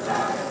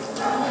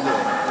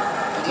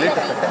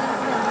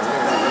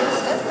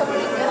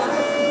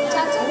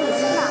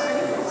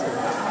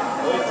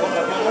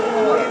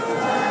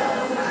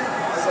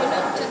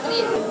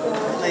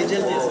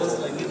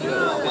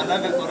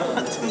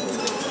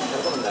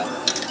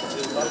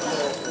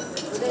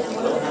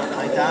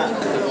 ಆಯ್ತಾ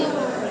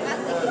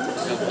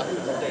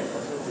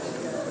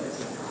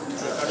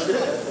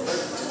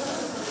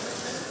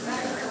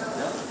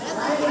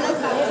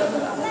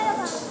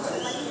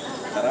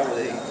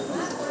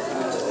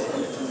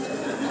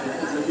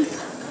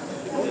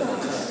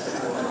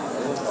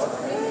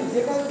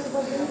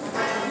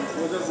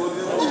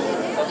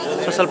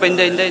ಸ್ವಲ್ಪ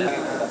ಹಿಂದೆ ಹಿಂದೆ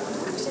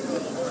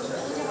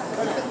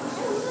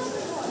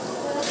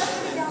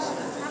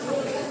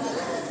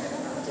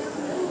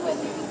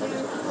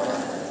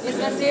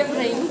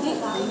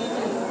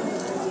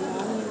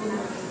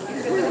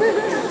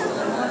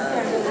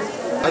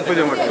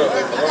ಪೂಜೆ ಮಾಡಿ.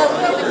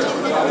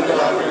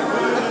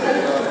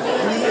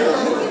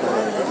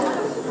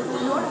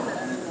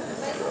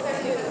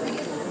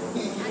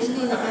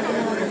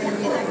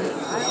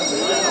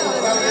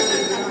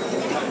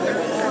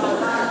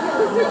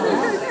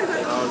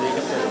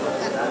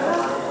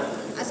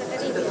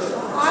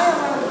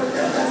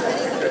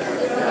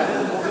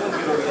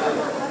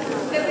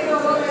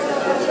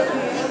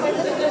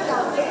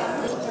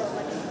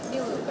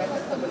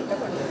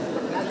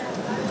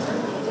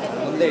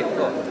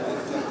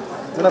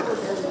 ಮೇಡಮ್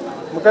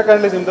ಮುಖ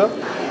ಕಾಣಲಿ ನಿಮ್ಮದು.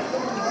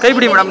 ಕೈ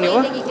ಬಿಡಿ ಮೇಡಮ್. ನೀವು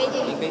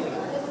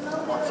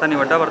ಸರ್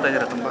ನೀವು ಅಡ್ಡ ಬರ್ತಾ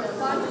ಇದ್ದೀರಾ ತುಂಬ.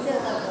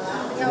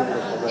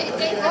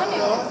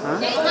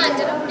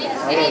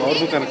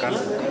 ಅವ್ರದ್ದು ತನಕ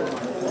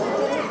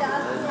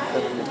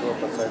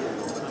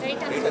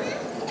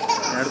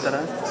ಎರಡು ಥರ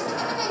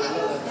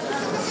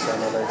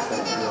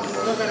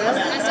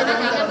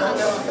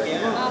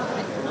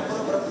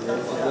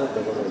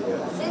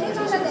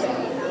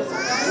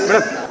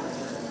ಮೇಡಮ್.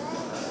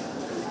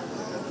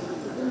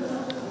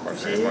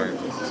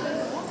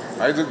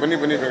 ಆಯ್ತು ಬನ್ನಿ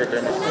ಬನ್ನಿ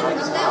ಟೈಮ್.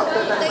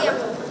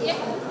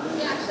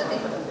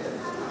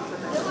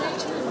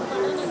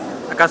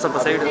 ಅಕ್ಕ ಸ್ವಲ್ಪ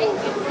ಸೈಡ್.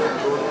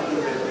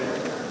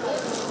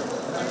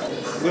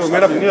 ನೀವು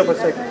ಮೇಡಮ್ ನೀವೇ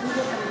ಫಸ್ಟ್ ಆಗಿ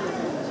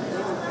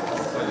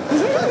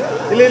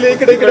ಇಲ್ಲಿ ಇಲ್ಲಿ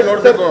ಈ ಕಡೆ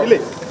ನೋಡ್ಬೇಕು. ಇಲ್ಲಿ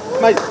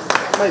ಮೈ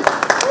ಮೈ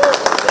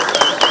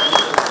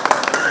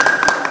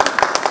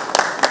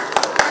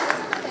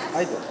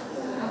ಆಯ್ತು.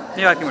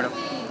 ನೀವು ಹಾಕಿ ಮೇಡಮ್.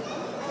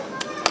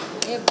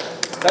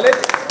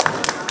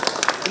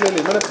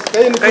 ಇಲ್ಲಿ ಮೇಡಮ್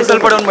ಕೈ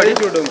ಸ್ವಲ್ಪ ಡೌನ್ ಮಾಡಿ.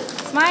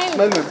 Smile.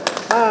 Smile ma'am.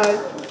 Hi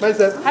smile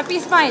sir. Happy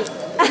smile.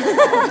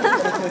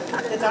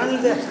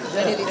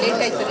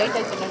 Late ಆಯಿತು.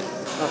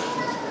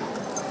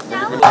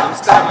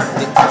 ನಮಸ್ಕಾರ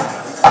ಮಾಡಿ.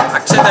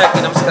 ಅಕ್ಷತೆ ಹಾಕಿ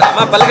ನಮಸ್ಕಾರ. ಅಮ್ಮ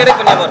ಬಲಗಡೆ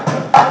ಬನ್ನಿ ಅವರು.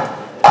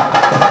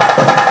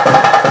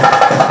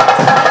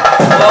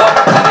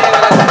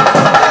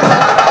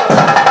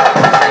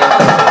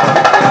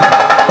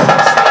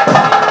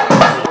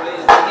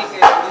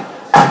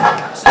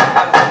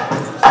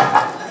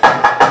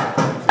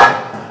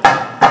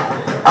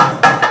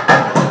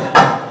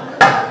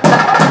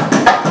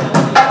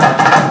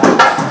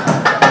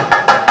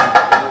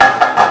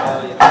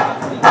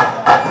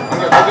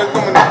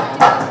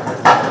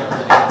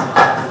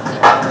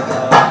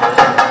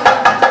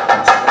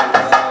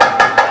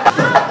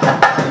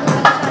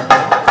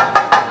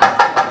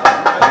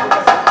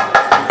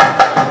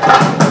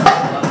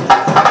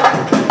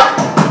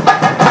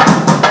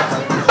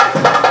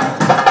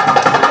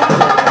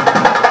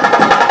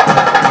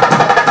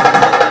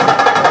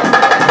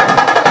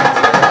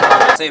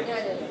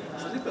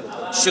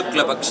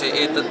 शुक्लपक्षे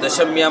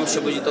एतद्दशम्यां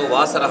शुभजितो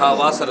वासरः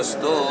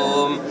वासरस्तो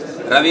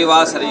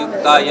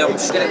रविवासरयुक्तायां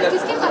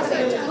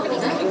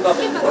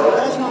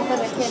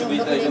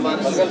शुभजितो यजमान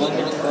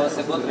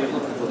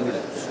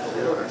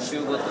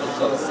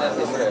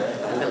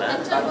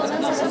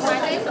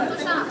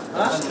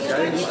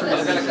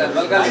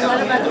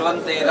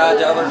ध्रुवन्ते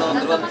राजावर्णो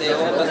ध्रुवन्ते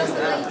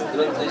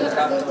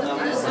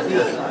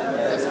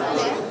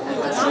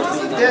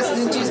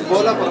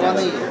बोला परवाह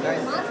नहीं है.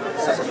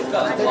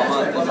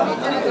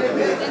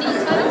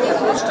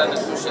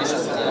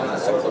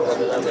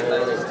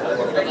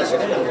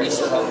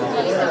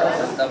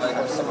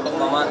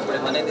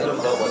 मने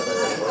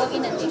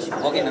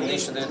ಹೋಗಿ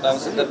ನಂದೀಶ್ವರ ದೇವತಾ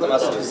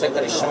ಸಿದ್ಧತ್ವಾಸ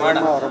ಕರಿಷ್ಮಾಣ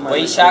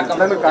ವೈಶಾಖಂ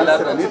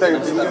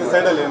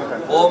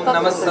ಓಂ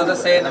ನಮಃ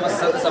ಸದಸೇ ನಮಃ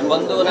ಸದಸ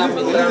ಬಂಧೂನಾಂ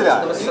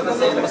ಮಿತ್ರಾಣಾಂ ನಮಃ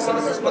ಸದಸೇ ನಮಃ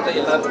ಸದಸಸ್ಪತ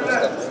ಎಲ್ಲರಿಗೂ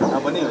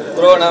ನಮಸ್ಕಾರ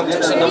ಪ್ರೋಣಾಂ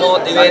ಚಕ್ಷು ನಮೋ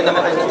ದಿವೇ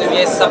ನಮಃ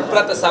ಪೃಥಿವ್ಯೇ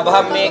ಸಪ್ರತ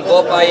ಸಭಾಂ ಮೇ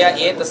ಗೋಪಾಯ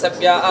ಏತ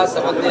ಸಭ್ಯಾ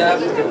ಸಮಗ್ರ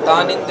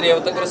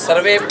ತಾನಿಂದ್ರಿಯವತಗುರು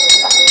ಸರ್ವೇ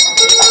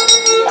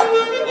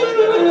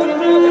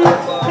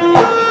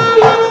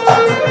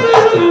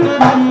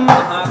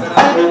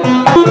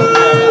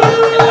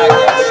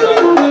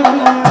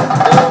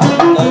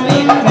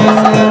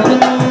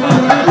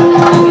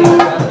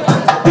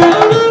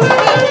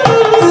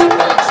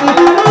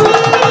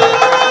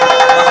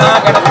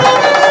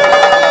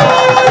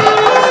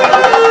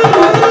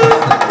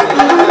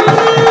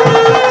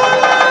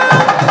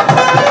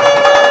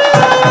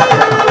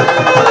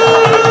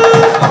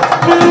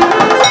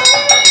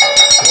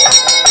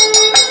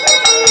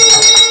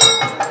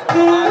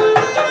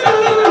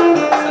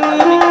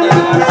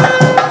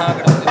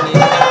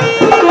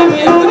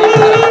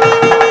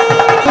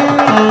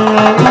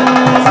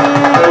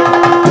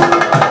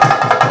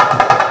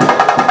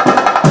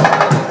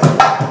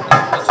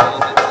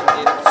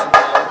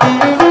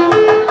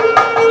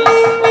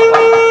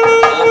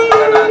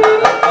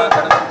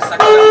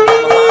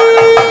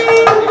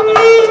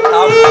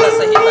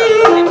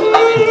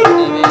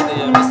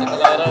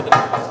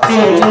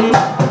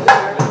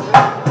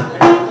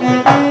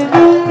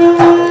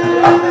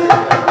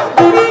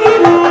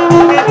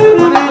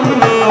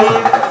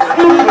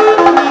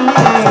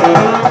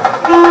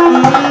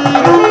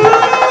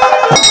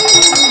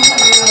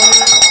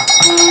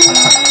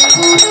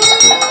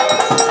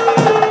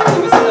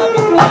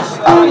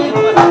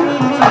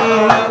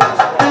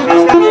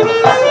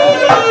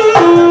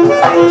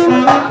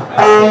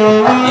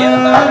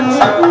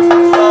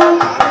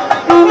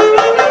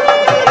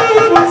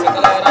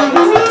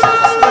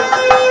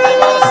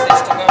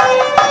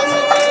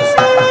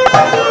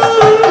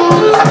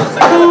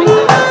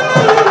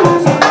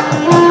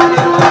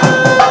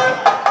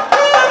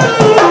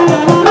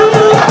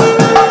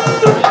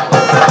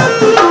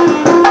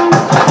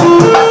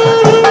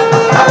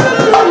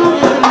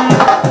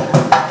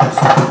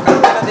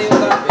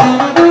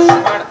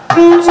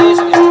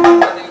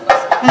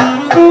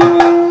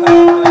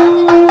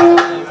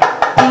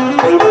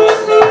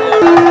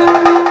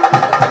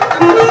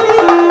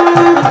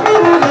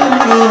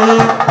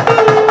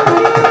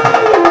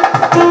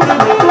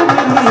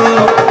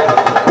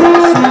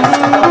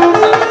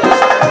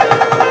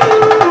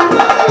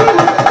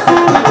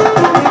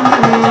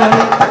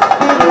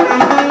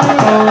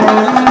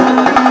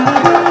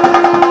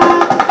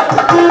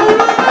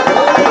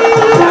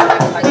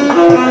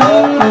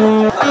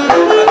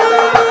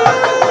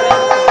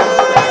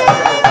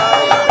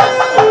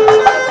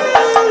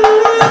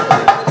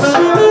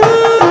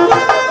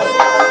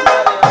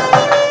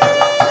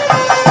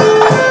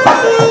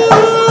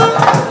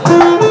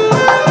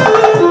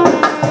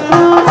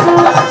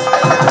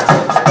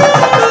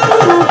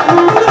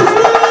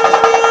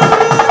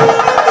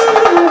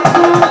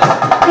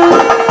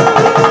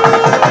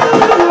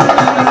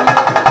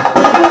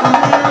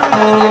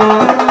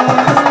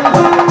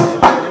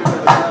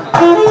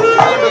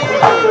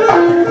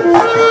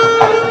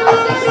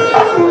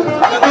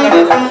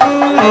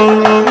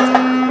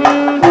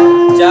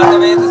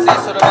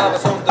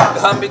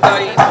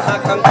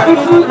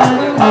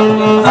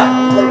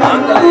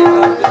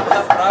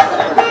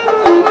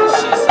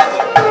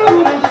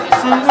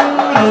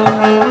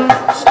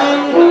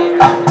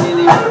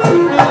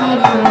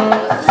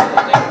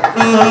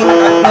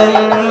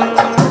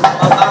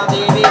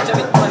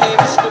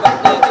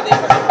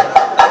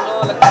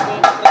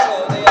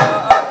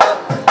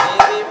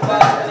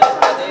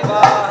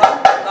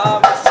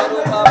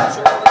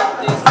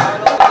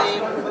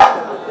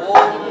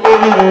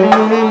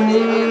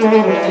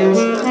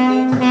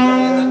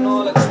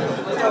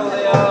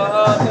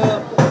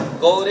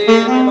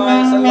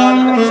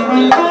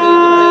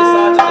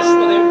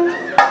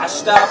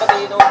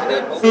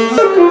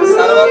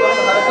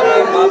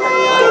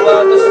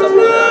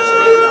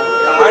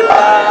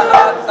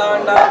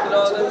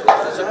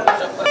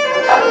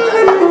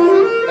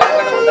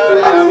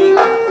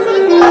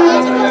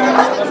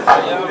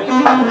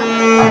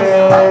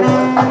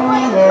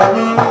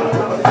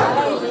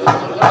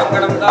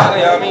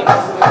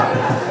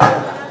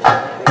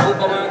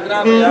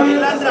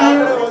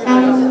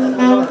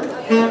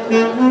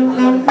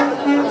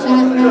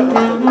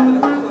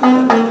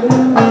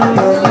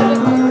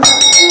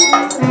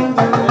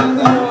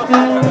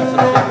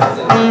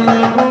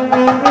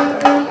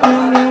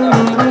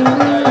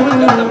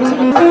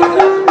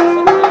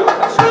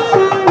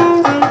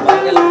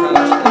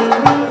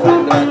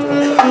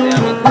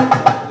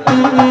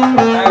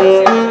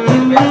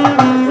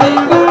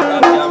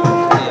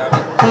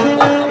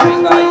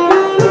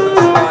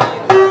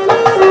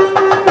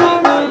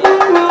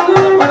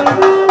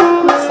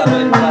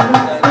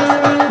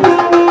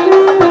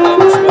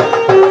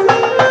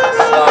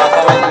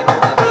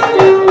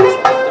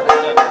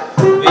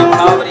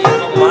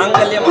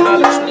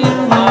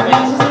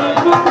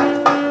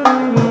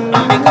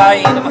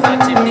Namaha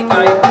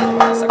Chindikaya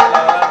Namaha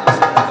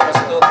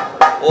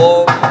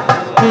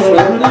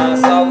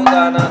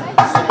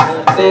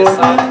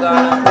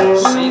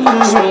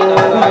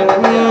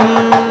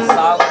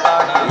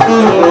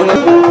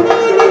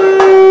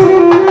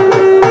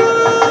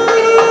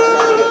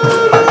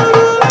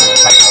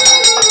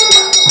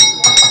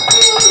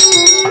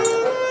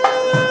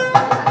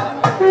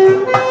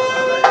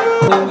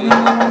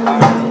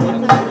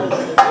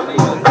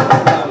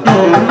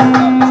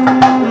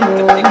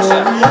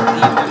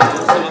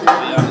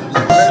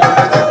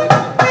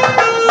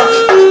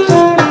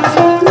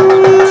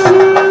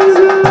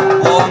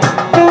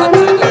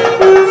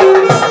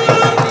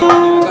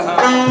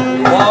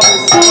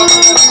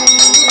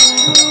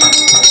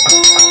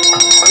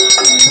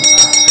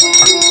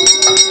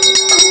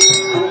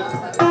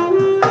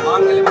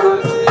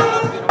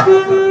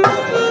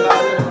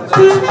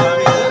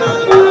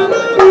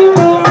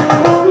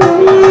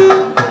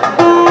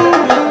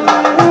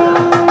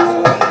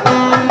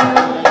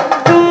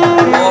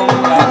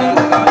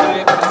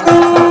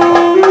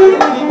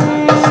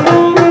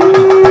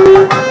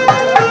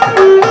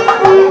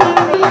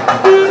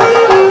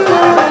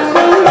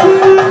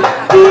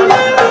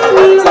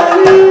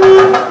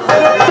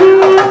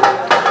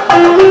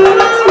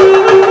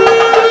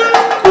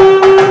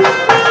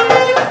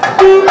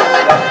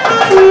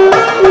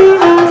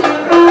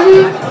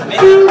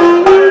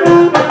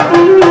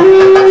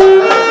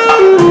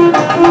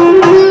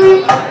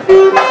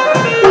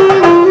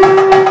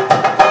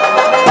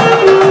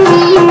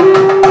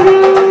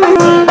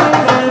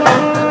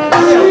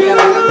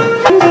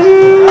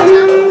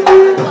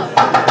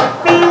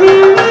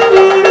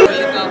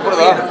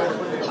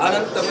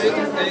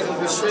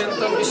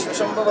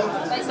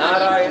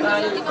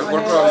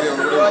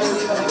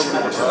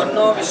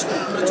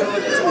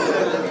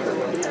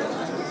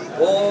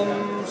ओम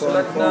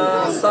सुलग्ना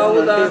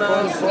सावधान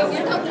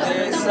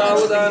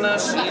सावधान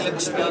श्री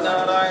लक्ष्मी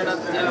नारायण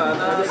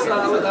ध्यान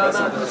सावधान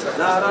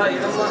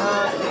नारायण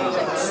महादेव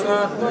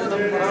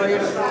स्वात्मनं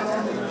नारायण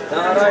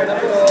नारायण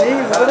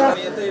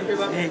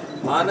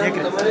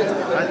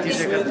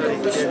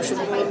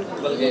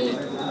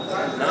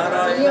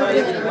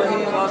नारायणाय विद्महे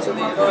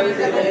वासुदेवाय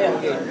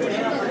धीमहि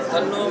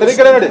तन्नो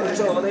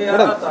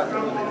प्रचोदयात्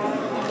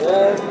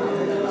ओम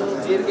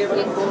दीर्घे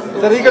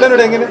ಸರ್ ಈ ಕಡೆ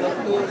ನೋಡಿ ಹೆಂಗೇನೆ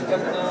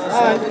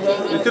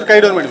ಕೈ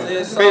ಡೌನ್ ಮಾಡಿ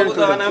ಕೈ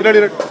ನೋಡಿ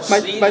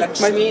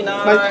ಲಕ್ಷ್ಮೀ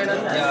ನಾರಾಯಣ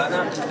ಧ್ಯಾನ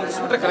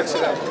ಸುಟ್ರೆ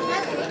ಕರೆಕ್ಷನ್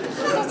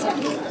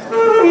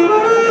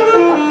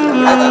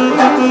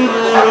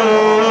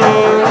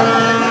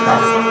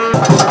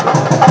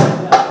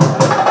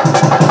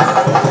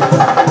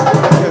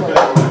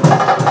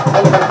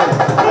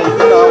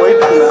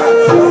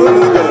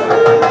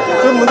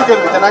ಮುಂದಕ್ಕೆ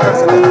ಚೆನ್ನಾಗಿ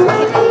ಕಾಣಿಸುತ್ತೆ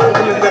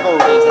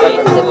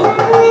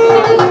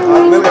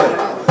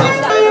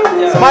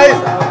ಸ್ಮೈಲ್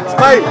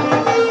ಸ್ಮೈಲ್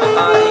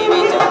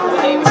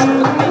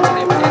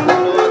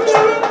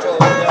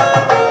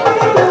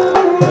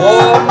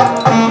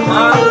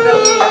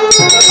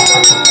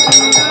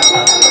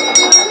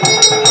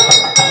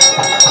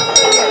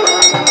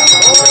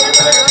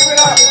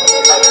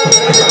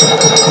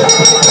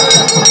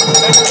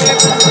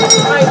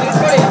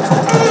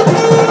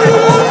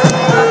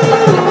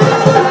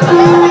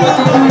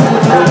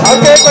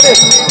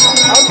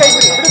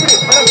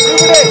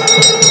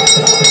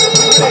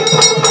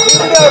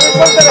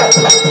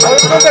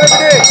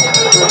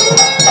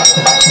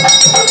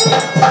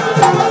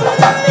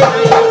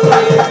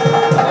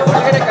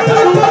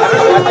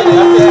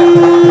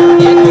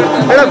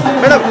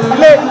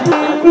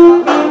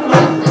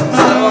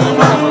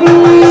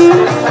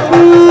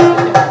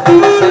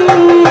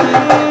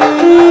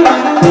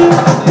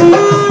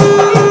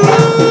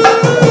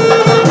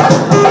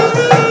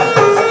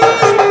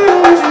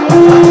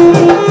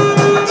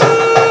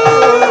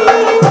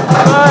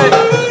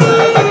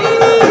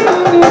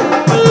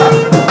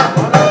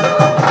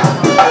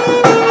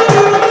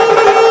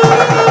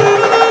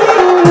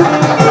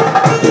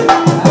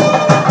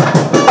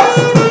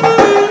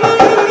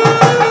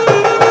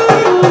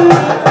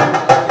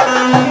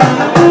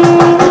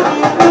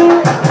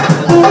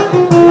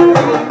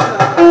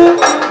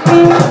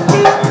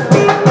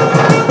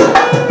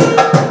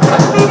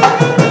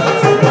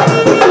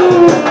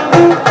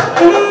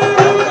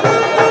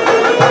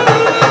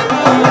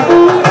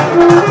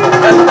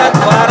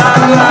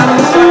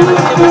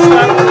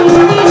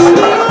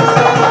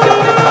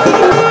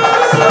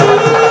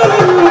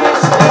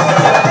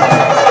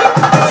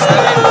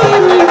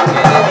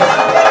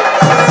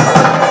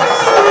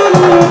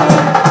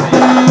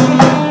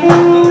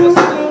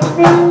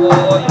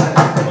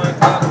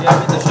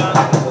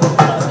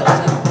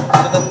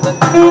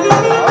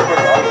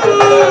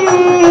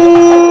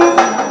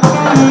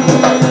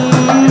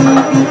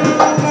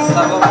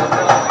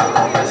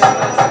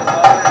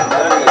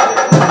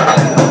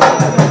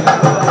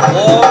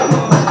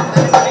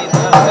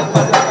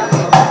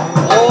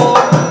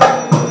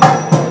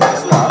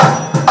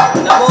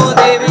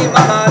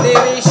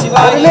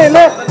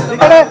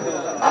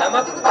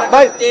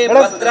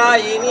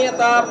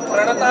भद्रायिनियता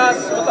प्रणता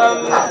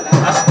स्मृतम्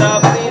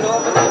अष्टावती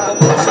नोपति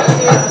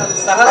बभूषी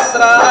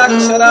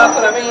सहस्राक्षरा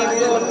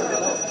प्रमेयोन्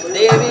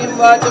देवीं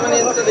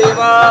वाचमनिन्त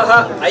देवाः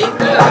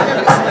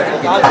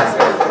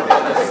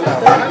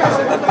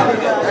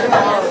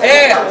ए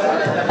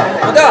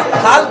मुदा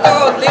हाल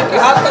तगो लीटर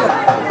हाल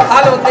तगो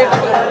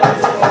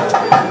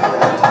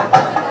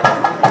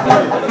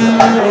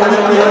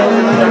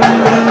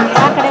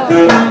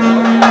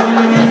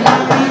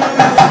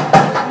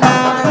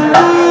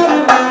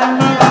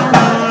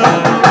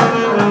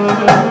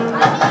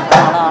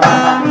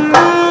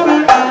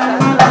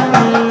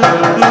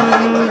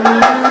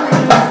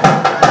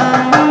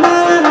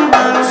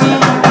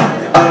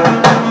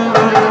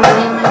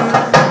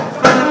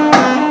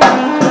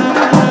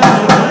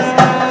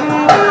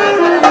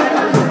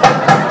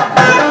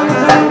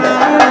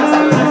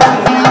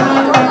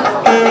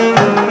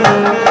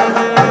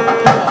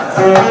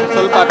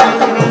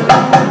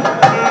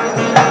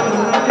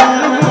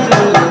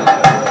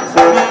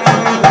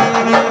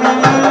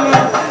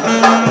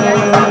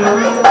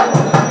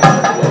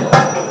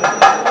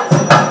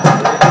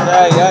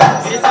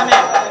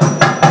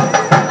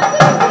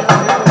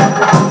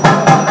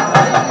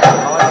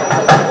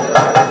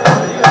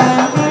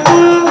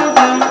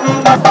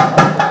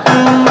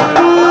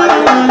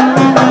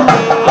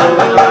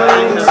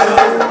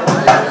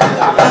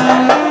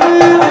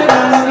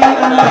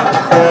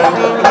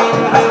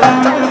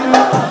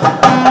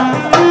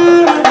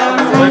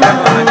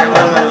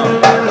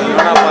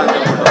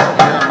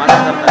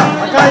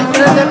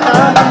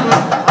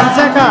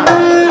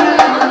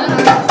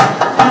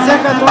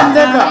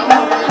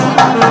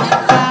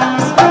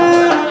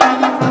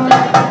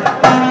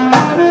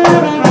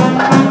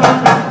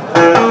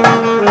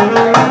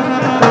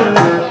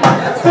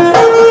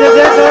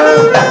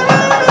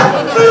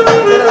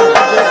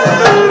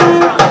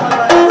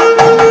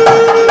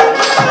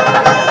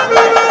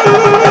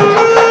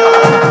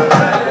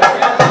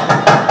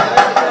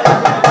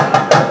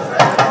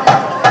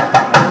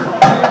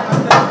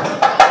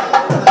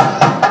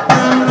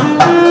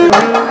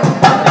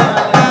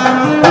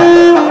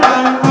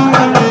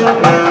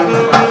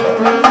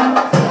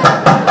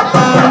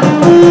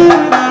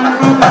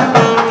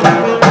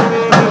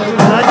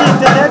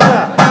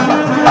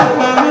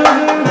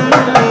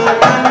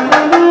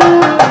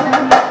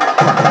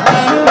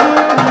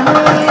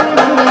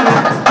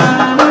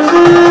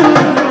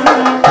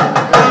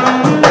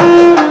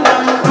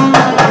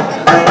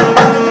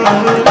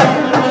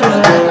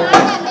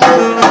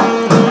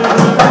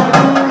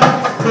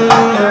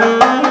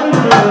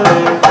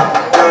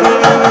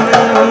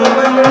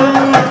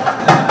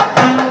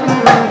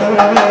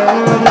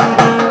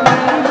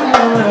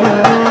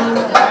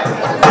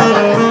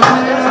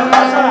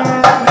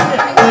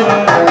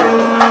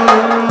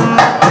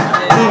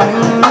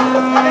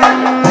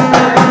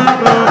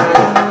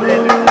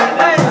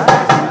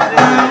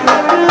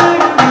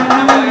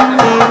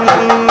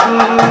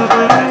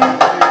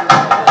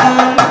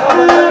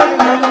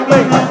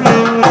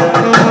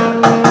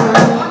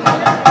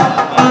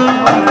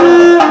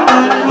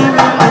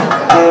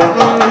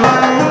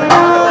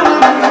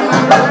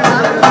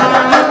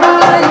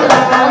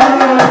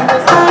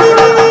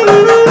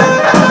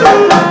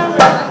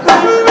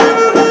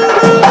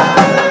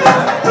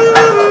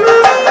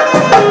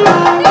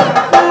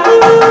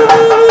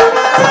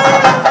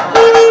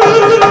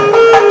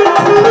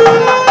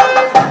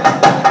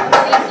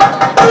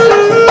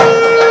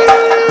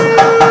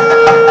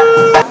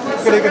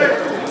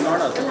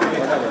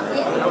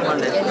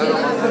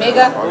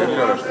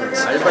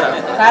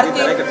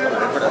ಕಾರ್ತಿ ಮುಗೀತು.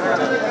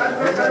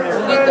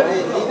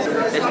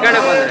 ಎಷ್ಟು ಕಡೆ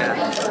ಬಂದ್ರೆ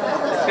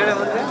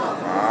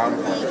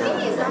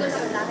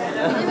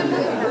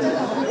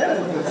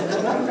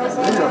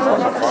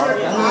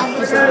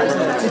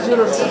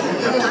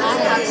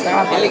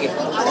ಎಲ್ಲಿಗೆ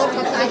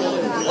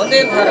ಒಂದೇ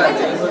ದಾರ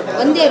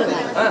ಒಂದೇ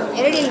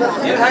ಎರಡು ಇಲ್ವಾ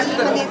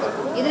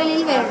ಇದರಲ್ಲಿ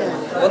ಇಲ್ವಾ ಎರಡು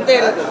ಒಂದೇ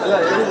ಇರೋದು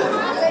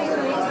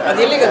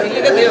ಅದು ಎಲ್ಲಿಗೆ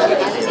ಇಲ್ಲಿಗೆ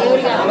ದೇವರಿಗೆ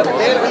ಮತ್ತೆ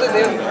ದೇವರಿಗೆ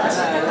ದೇವರಿಗೆ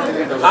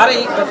ಹಾರ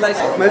ಈಗ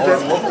ಬದಲಾಯಿಸಿ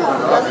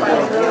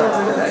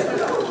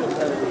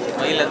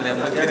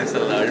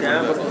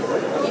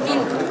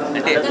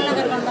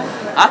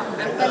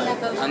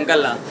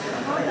ಅಂಕಲ್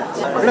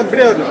ಮೇಡಮ್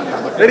ಬಿಡಿ ಅವ್ರನ್ನ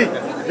ready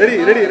ready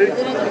ready ready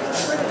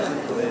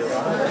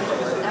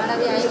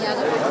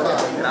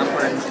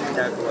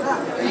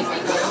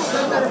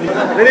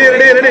ready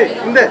ready ready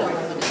ಹಿಂದೆ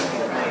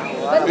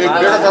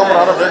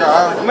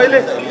ಅಮ್ಮ ಇಲ್ಲಿ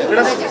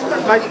madam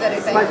mic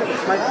mic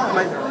mic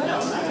mic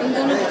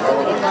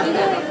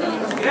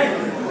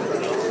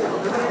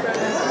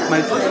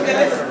mic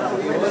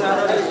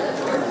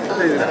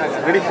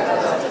ready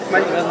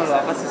mic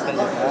वापस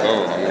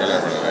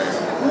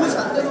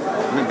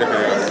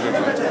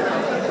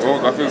वो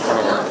काफी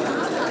खड़ा हुआ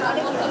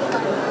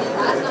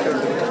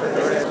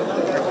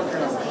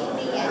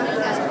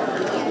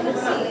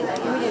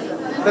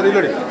सर ಇಲ್ಲಿ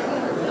ನೋಡಿ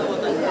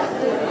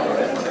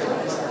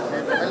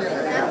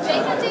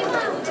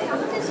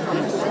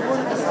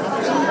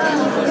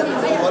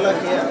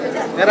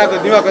ಯಾರಾಕೋ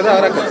ನೀವು ಹಾಕೋದ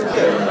ಅವ್ರು ಹಾಕೋ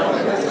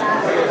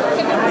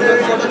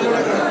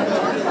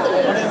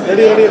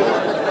ರೆಡಿ ರೆಡಿ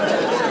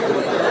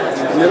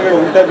ಮೇಲ್ಗಡೆ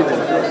ಉಲ್ಟಾ ಬಿದ್ದೆ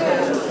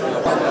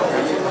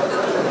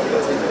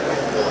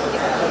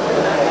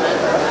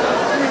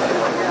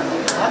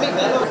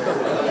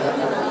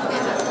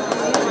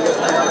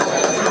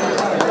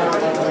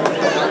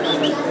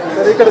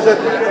ಸರ್ ಈ ಕಡೆ ಸರ್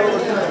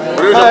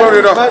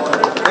ಹೊಡಿರಪ್ಪ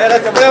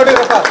ಕಬ್ಬಡಿ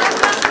ಹೊಡಿರಪ್ಪ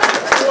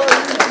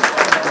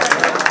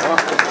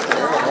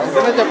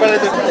ಚಪ್ಪಾಳೆ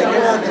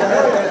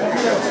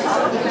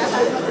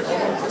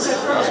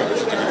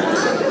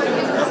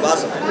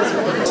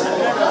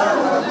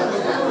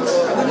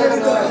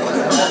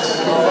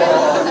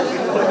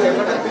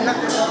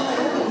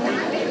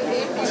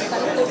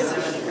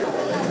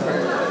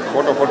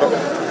ಫೋಟೋ ಫೋಟೋ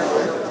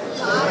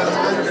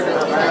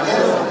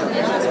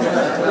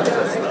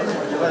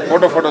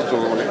ಫೋಟೋ ಫೋಟೋಸ್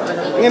ತಗೊಳ್ಳಿ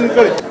ಹಿಂಗೆ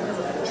ನಿಂತ್ಕೊಳ್ಳಿ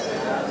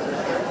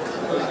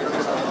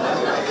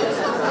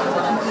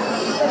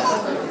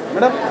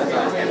ಮೇಡಮ್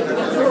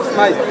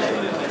ಸ್ಮೈಲ್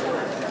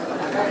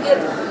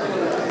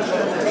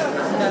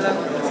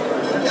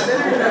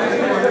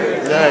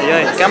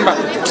ಕ್ಯಾಮ್ರಾ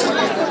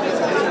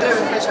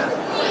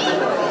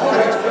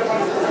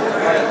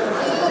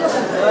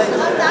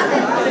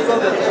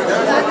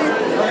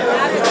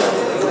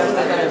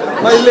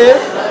ಇಲ್ಲಿ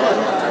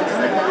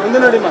ಮುಂದೆ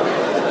ನೋಡಿ ಮಾ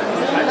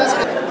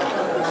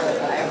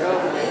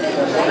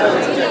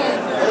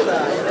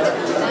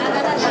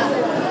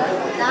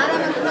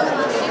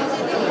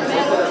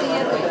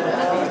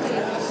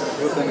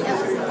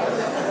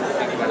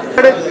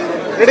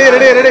ರೆಡಿ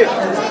ರೆಡಿ ರೆಡಿ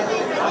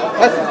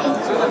ಬಸ್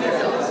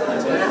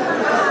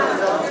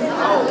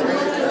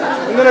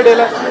ಮುಂದೆ ನೋಡಿ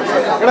ಅಲ್ಲ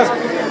madam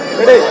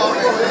ready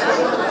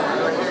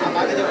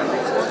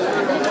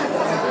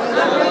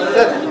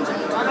sir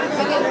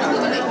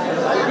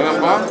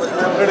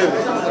ready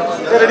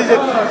sir ready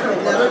sir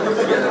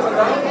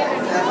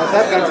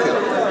sir ಕಾಣಿಸ್ತೀವಿ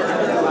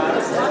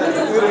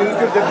ಇವರು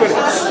ಇನ್ಕ್ಯೂರ್ ತೆಕ್ಕೊಳ್ಳಿ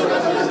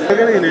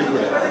ಏನು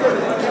ಹೇಳ್ಬಿಡಿ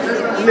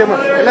ಇಲ್ಲಿ ಅಮ್ಮ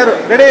ಎಲ್ಲರೂ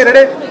ready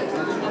ready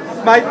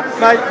smile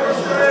smile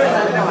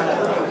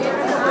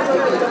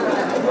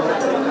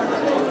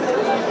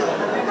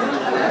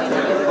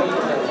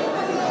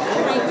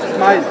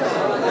smile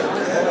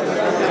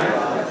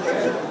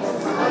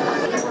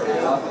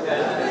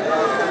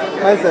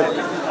smile sir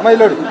smile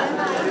ನೋಡಿ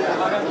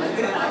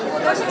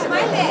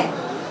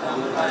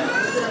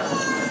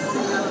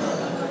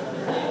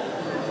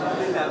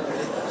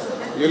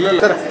ಇಲ್ಲ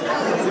ಸರ್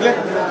ಇಲ್ಲೇ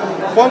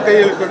ಫೋನ್ ಕೈ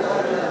ಹೇಳ್ಕೊಡಿ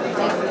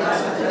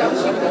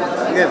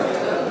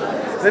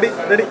ready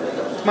ready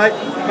smile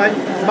smile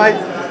smile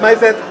smile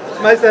sir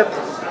smile sir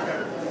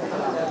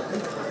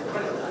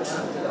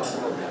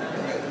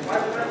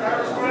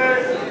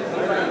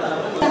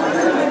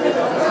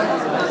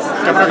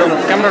camera down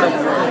camera down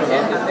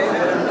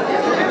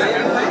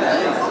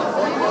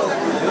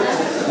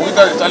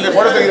ಮುಗಿತಾ ಅಲ್ಲಿ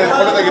ಫೋಟೋ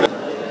ತೆಗಿದೆ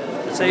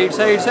ಸೈಡ್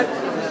ಸೈಡ್ ಸೈಡ್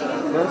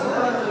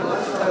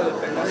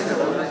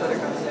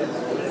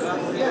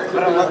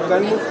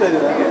ಕಣ್ಣು ಮುಚ್ತಾ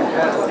ಇದ್ದೀರಾ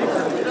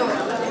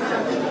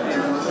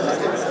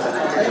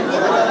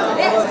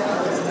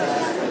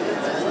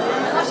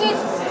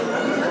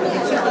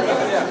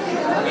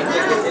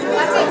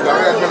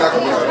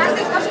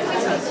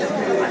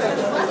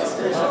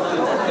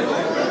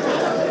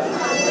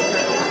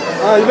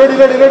ಹಾಂ ಇಲ್ಲೋಡಿ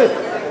ಇಲ್ಲೋಡಿ ಇಲ್ಲೋಡಿ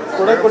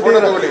ಕೊಡೋಕೆ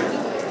ಕೊಟ್ಟಿದ್ದೀರಾ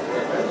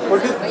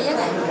ಕೊಟ್ಟು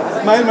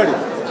ಸ್ಮೈಲ್ ಮಾಡಿ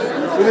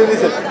ಸುನೀಲ್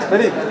ಸರ್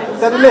ಸರಿ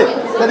ಸರ್ ಇಲ್ಲಿ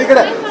ಸರ್ ಈ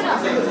ಕಡೆ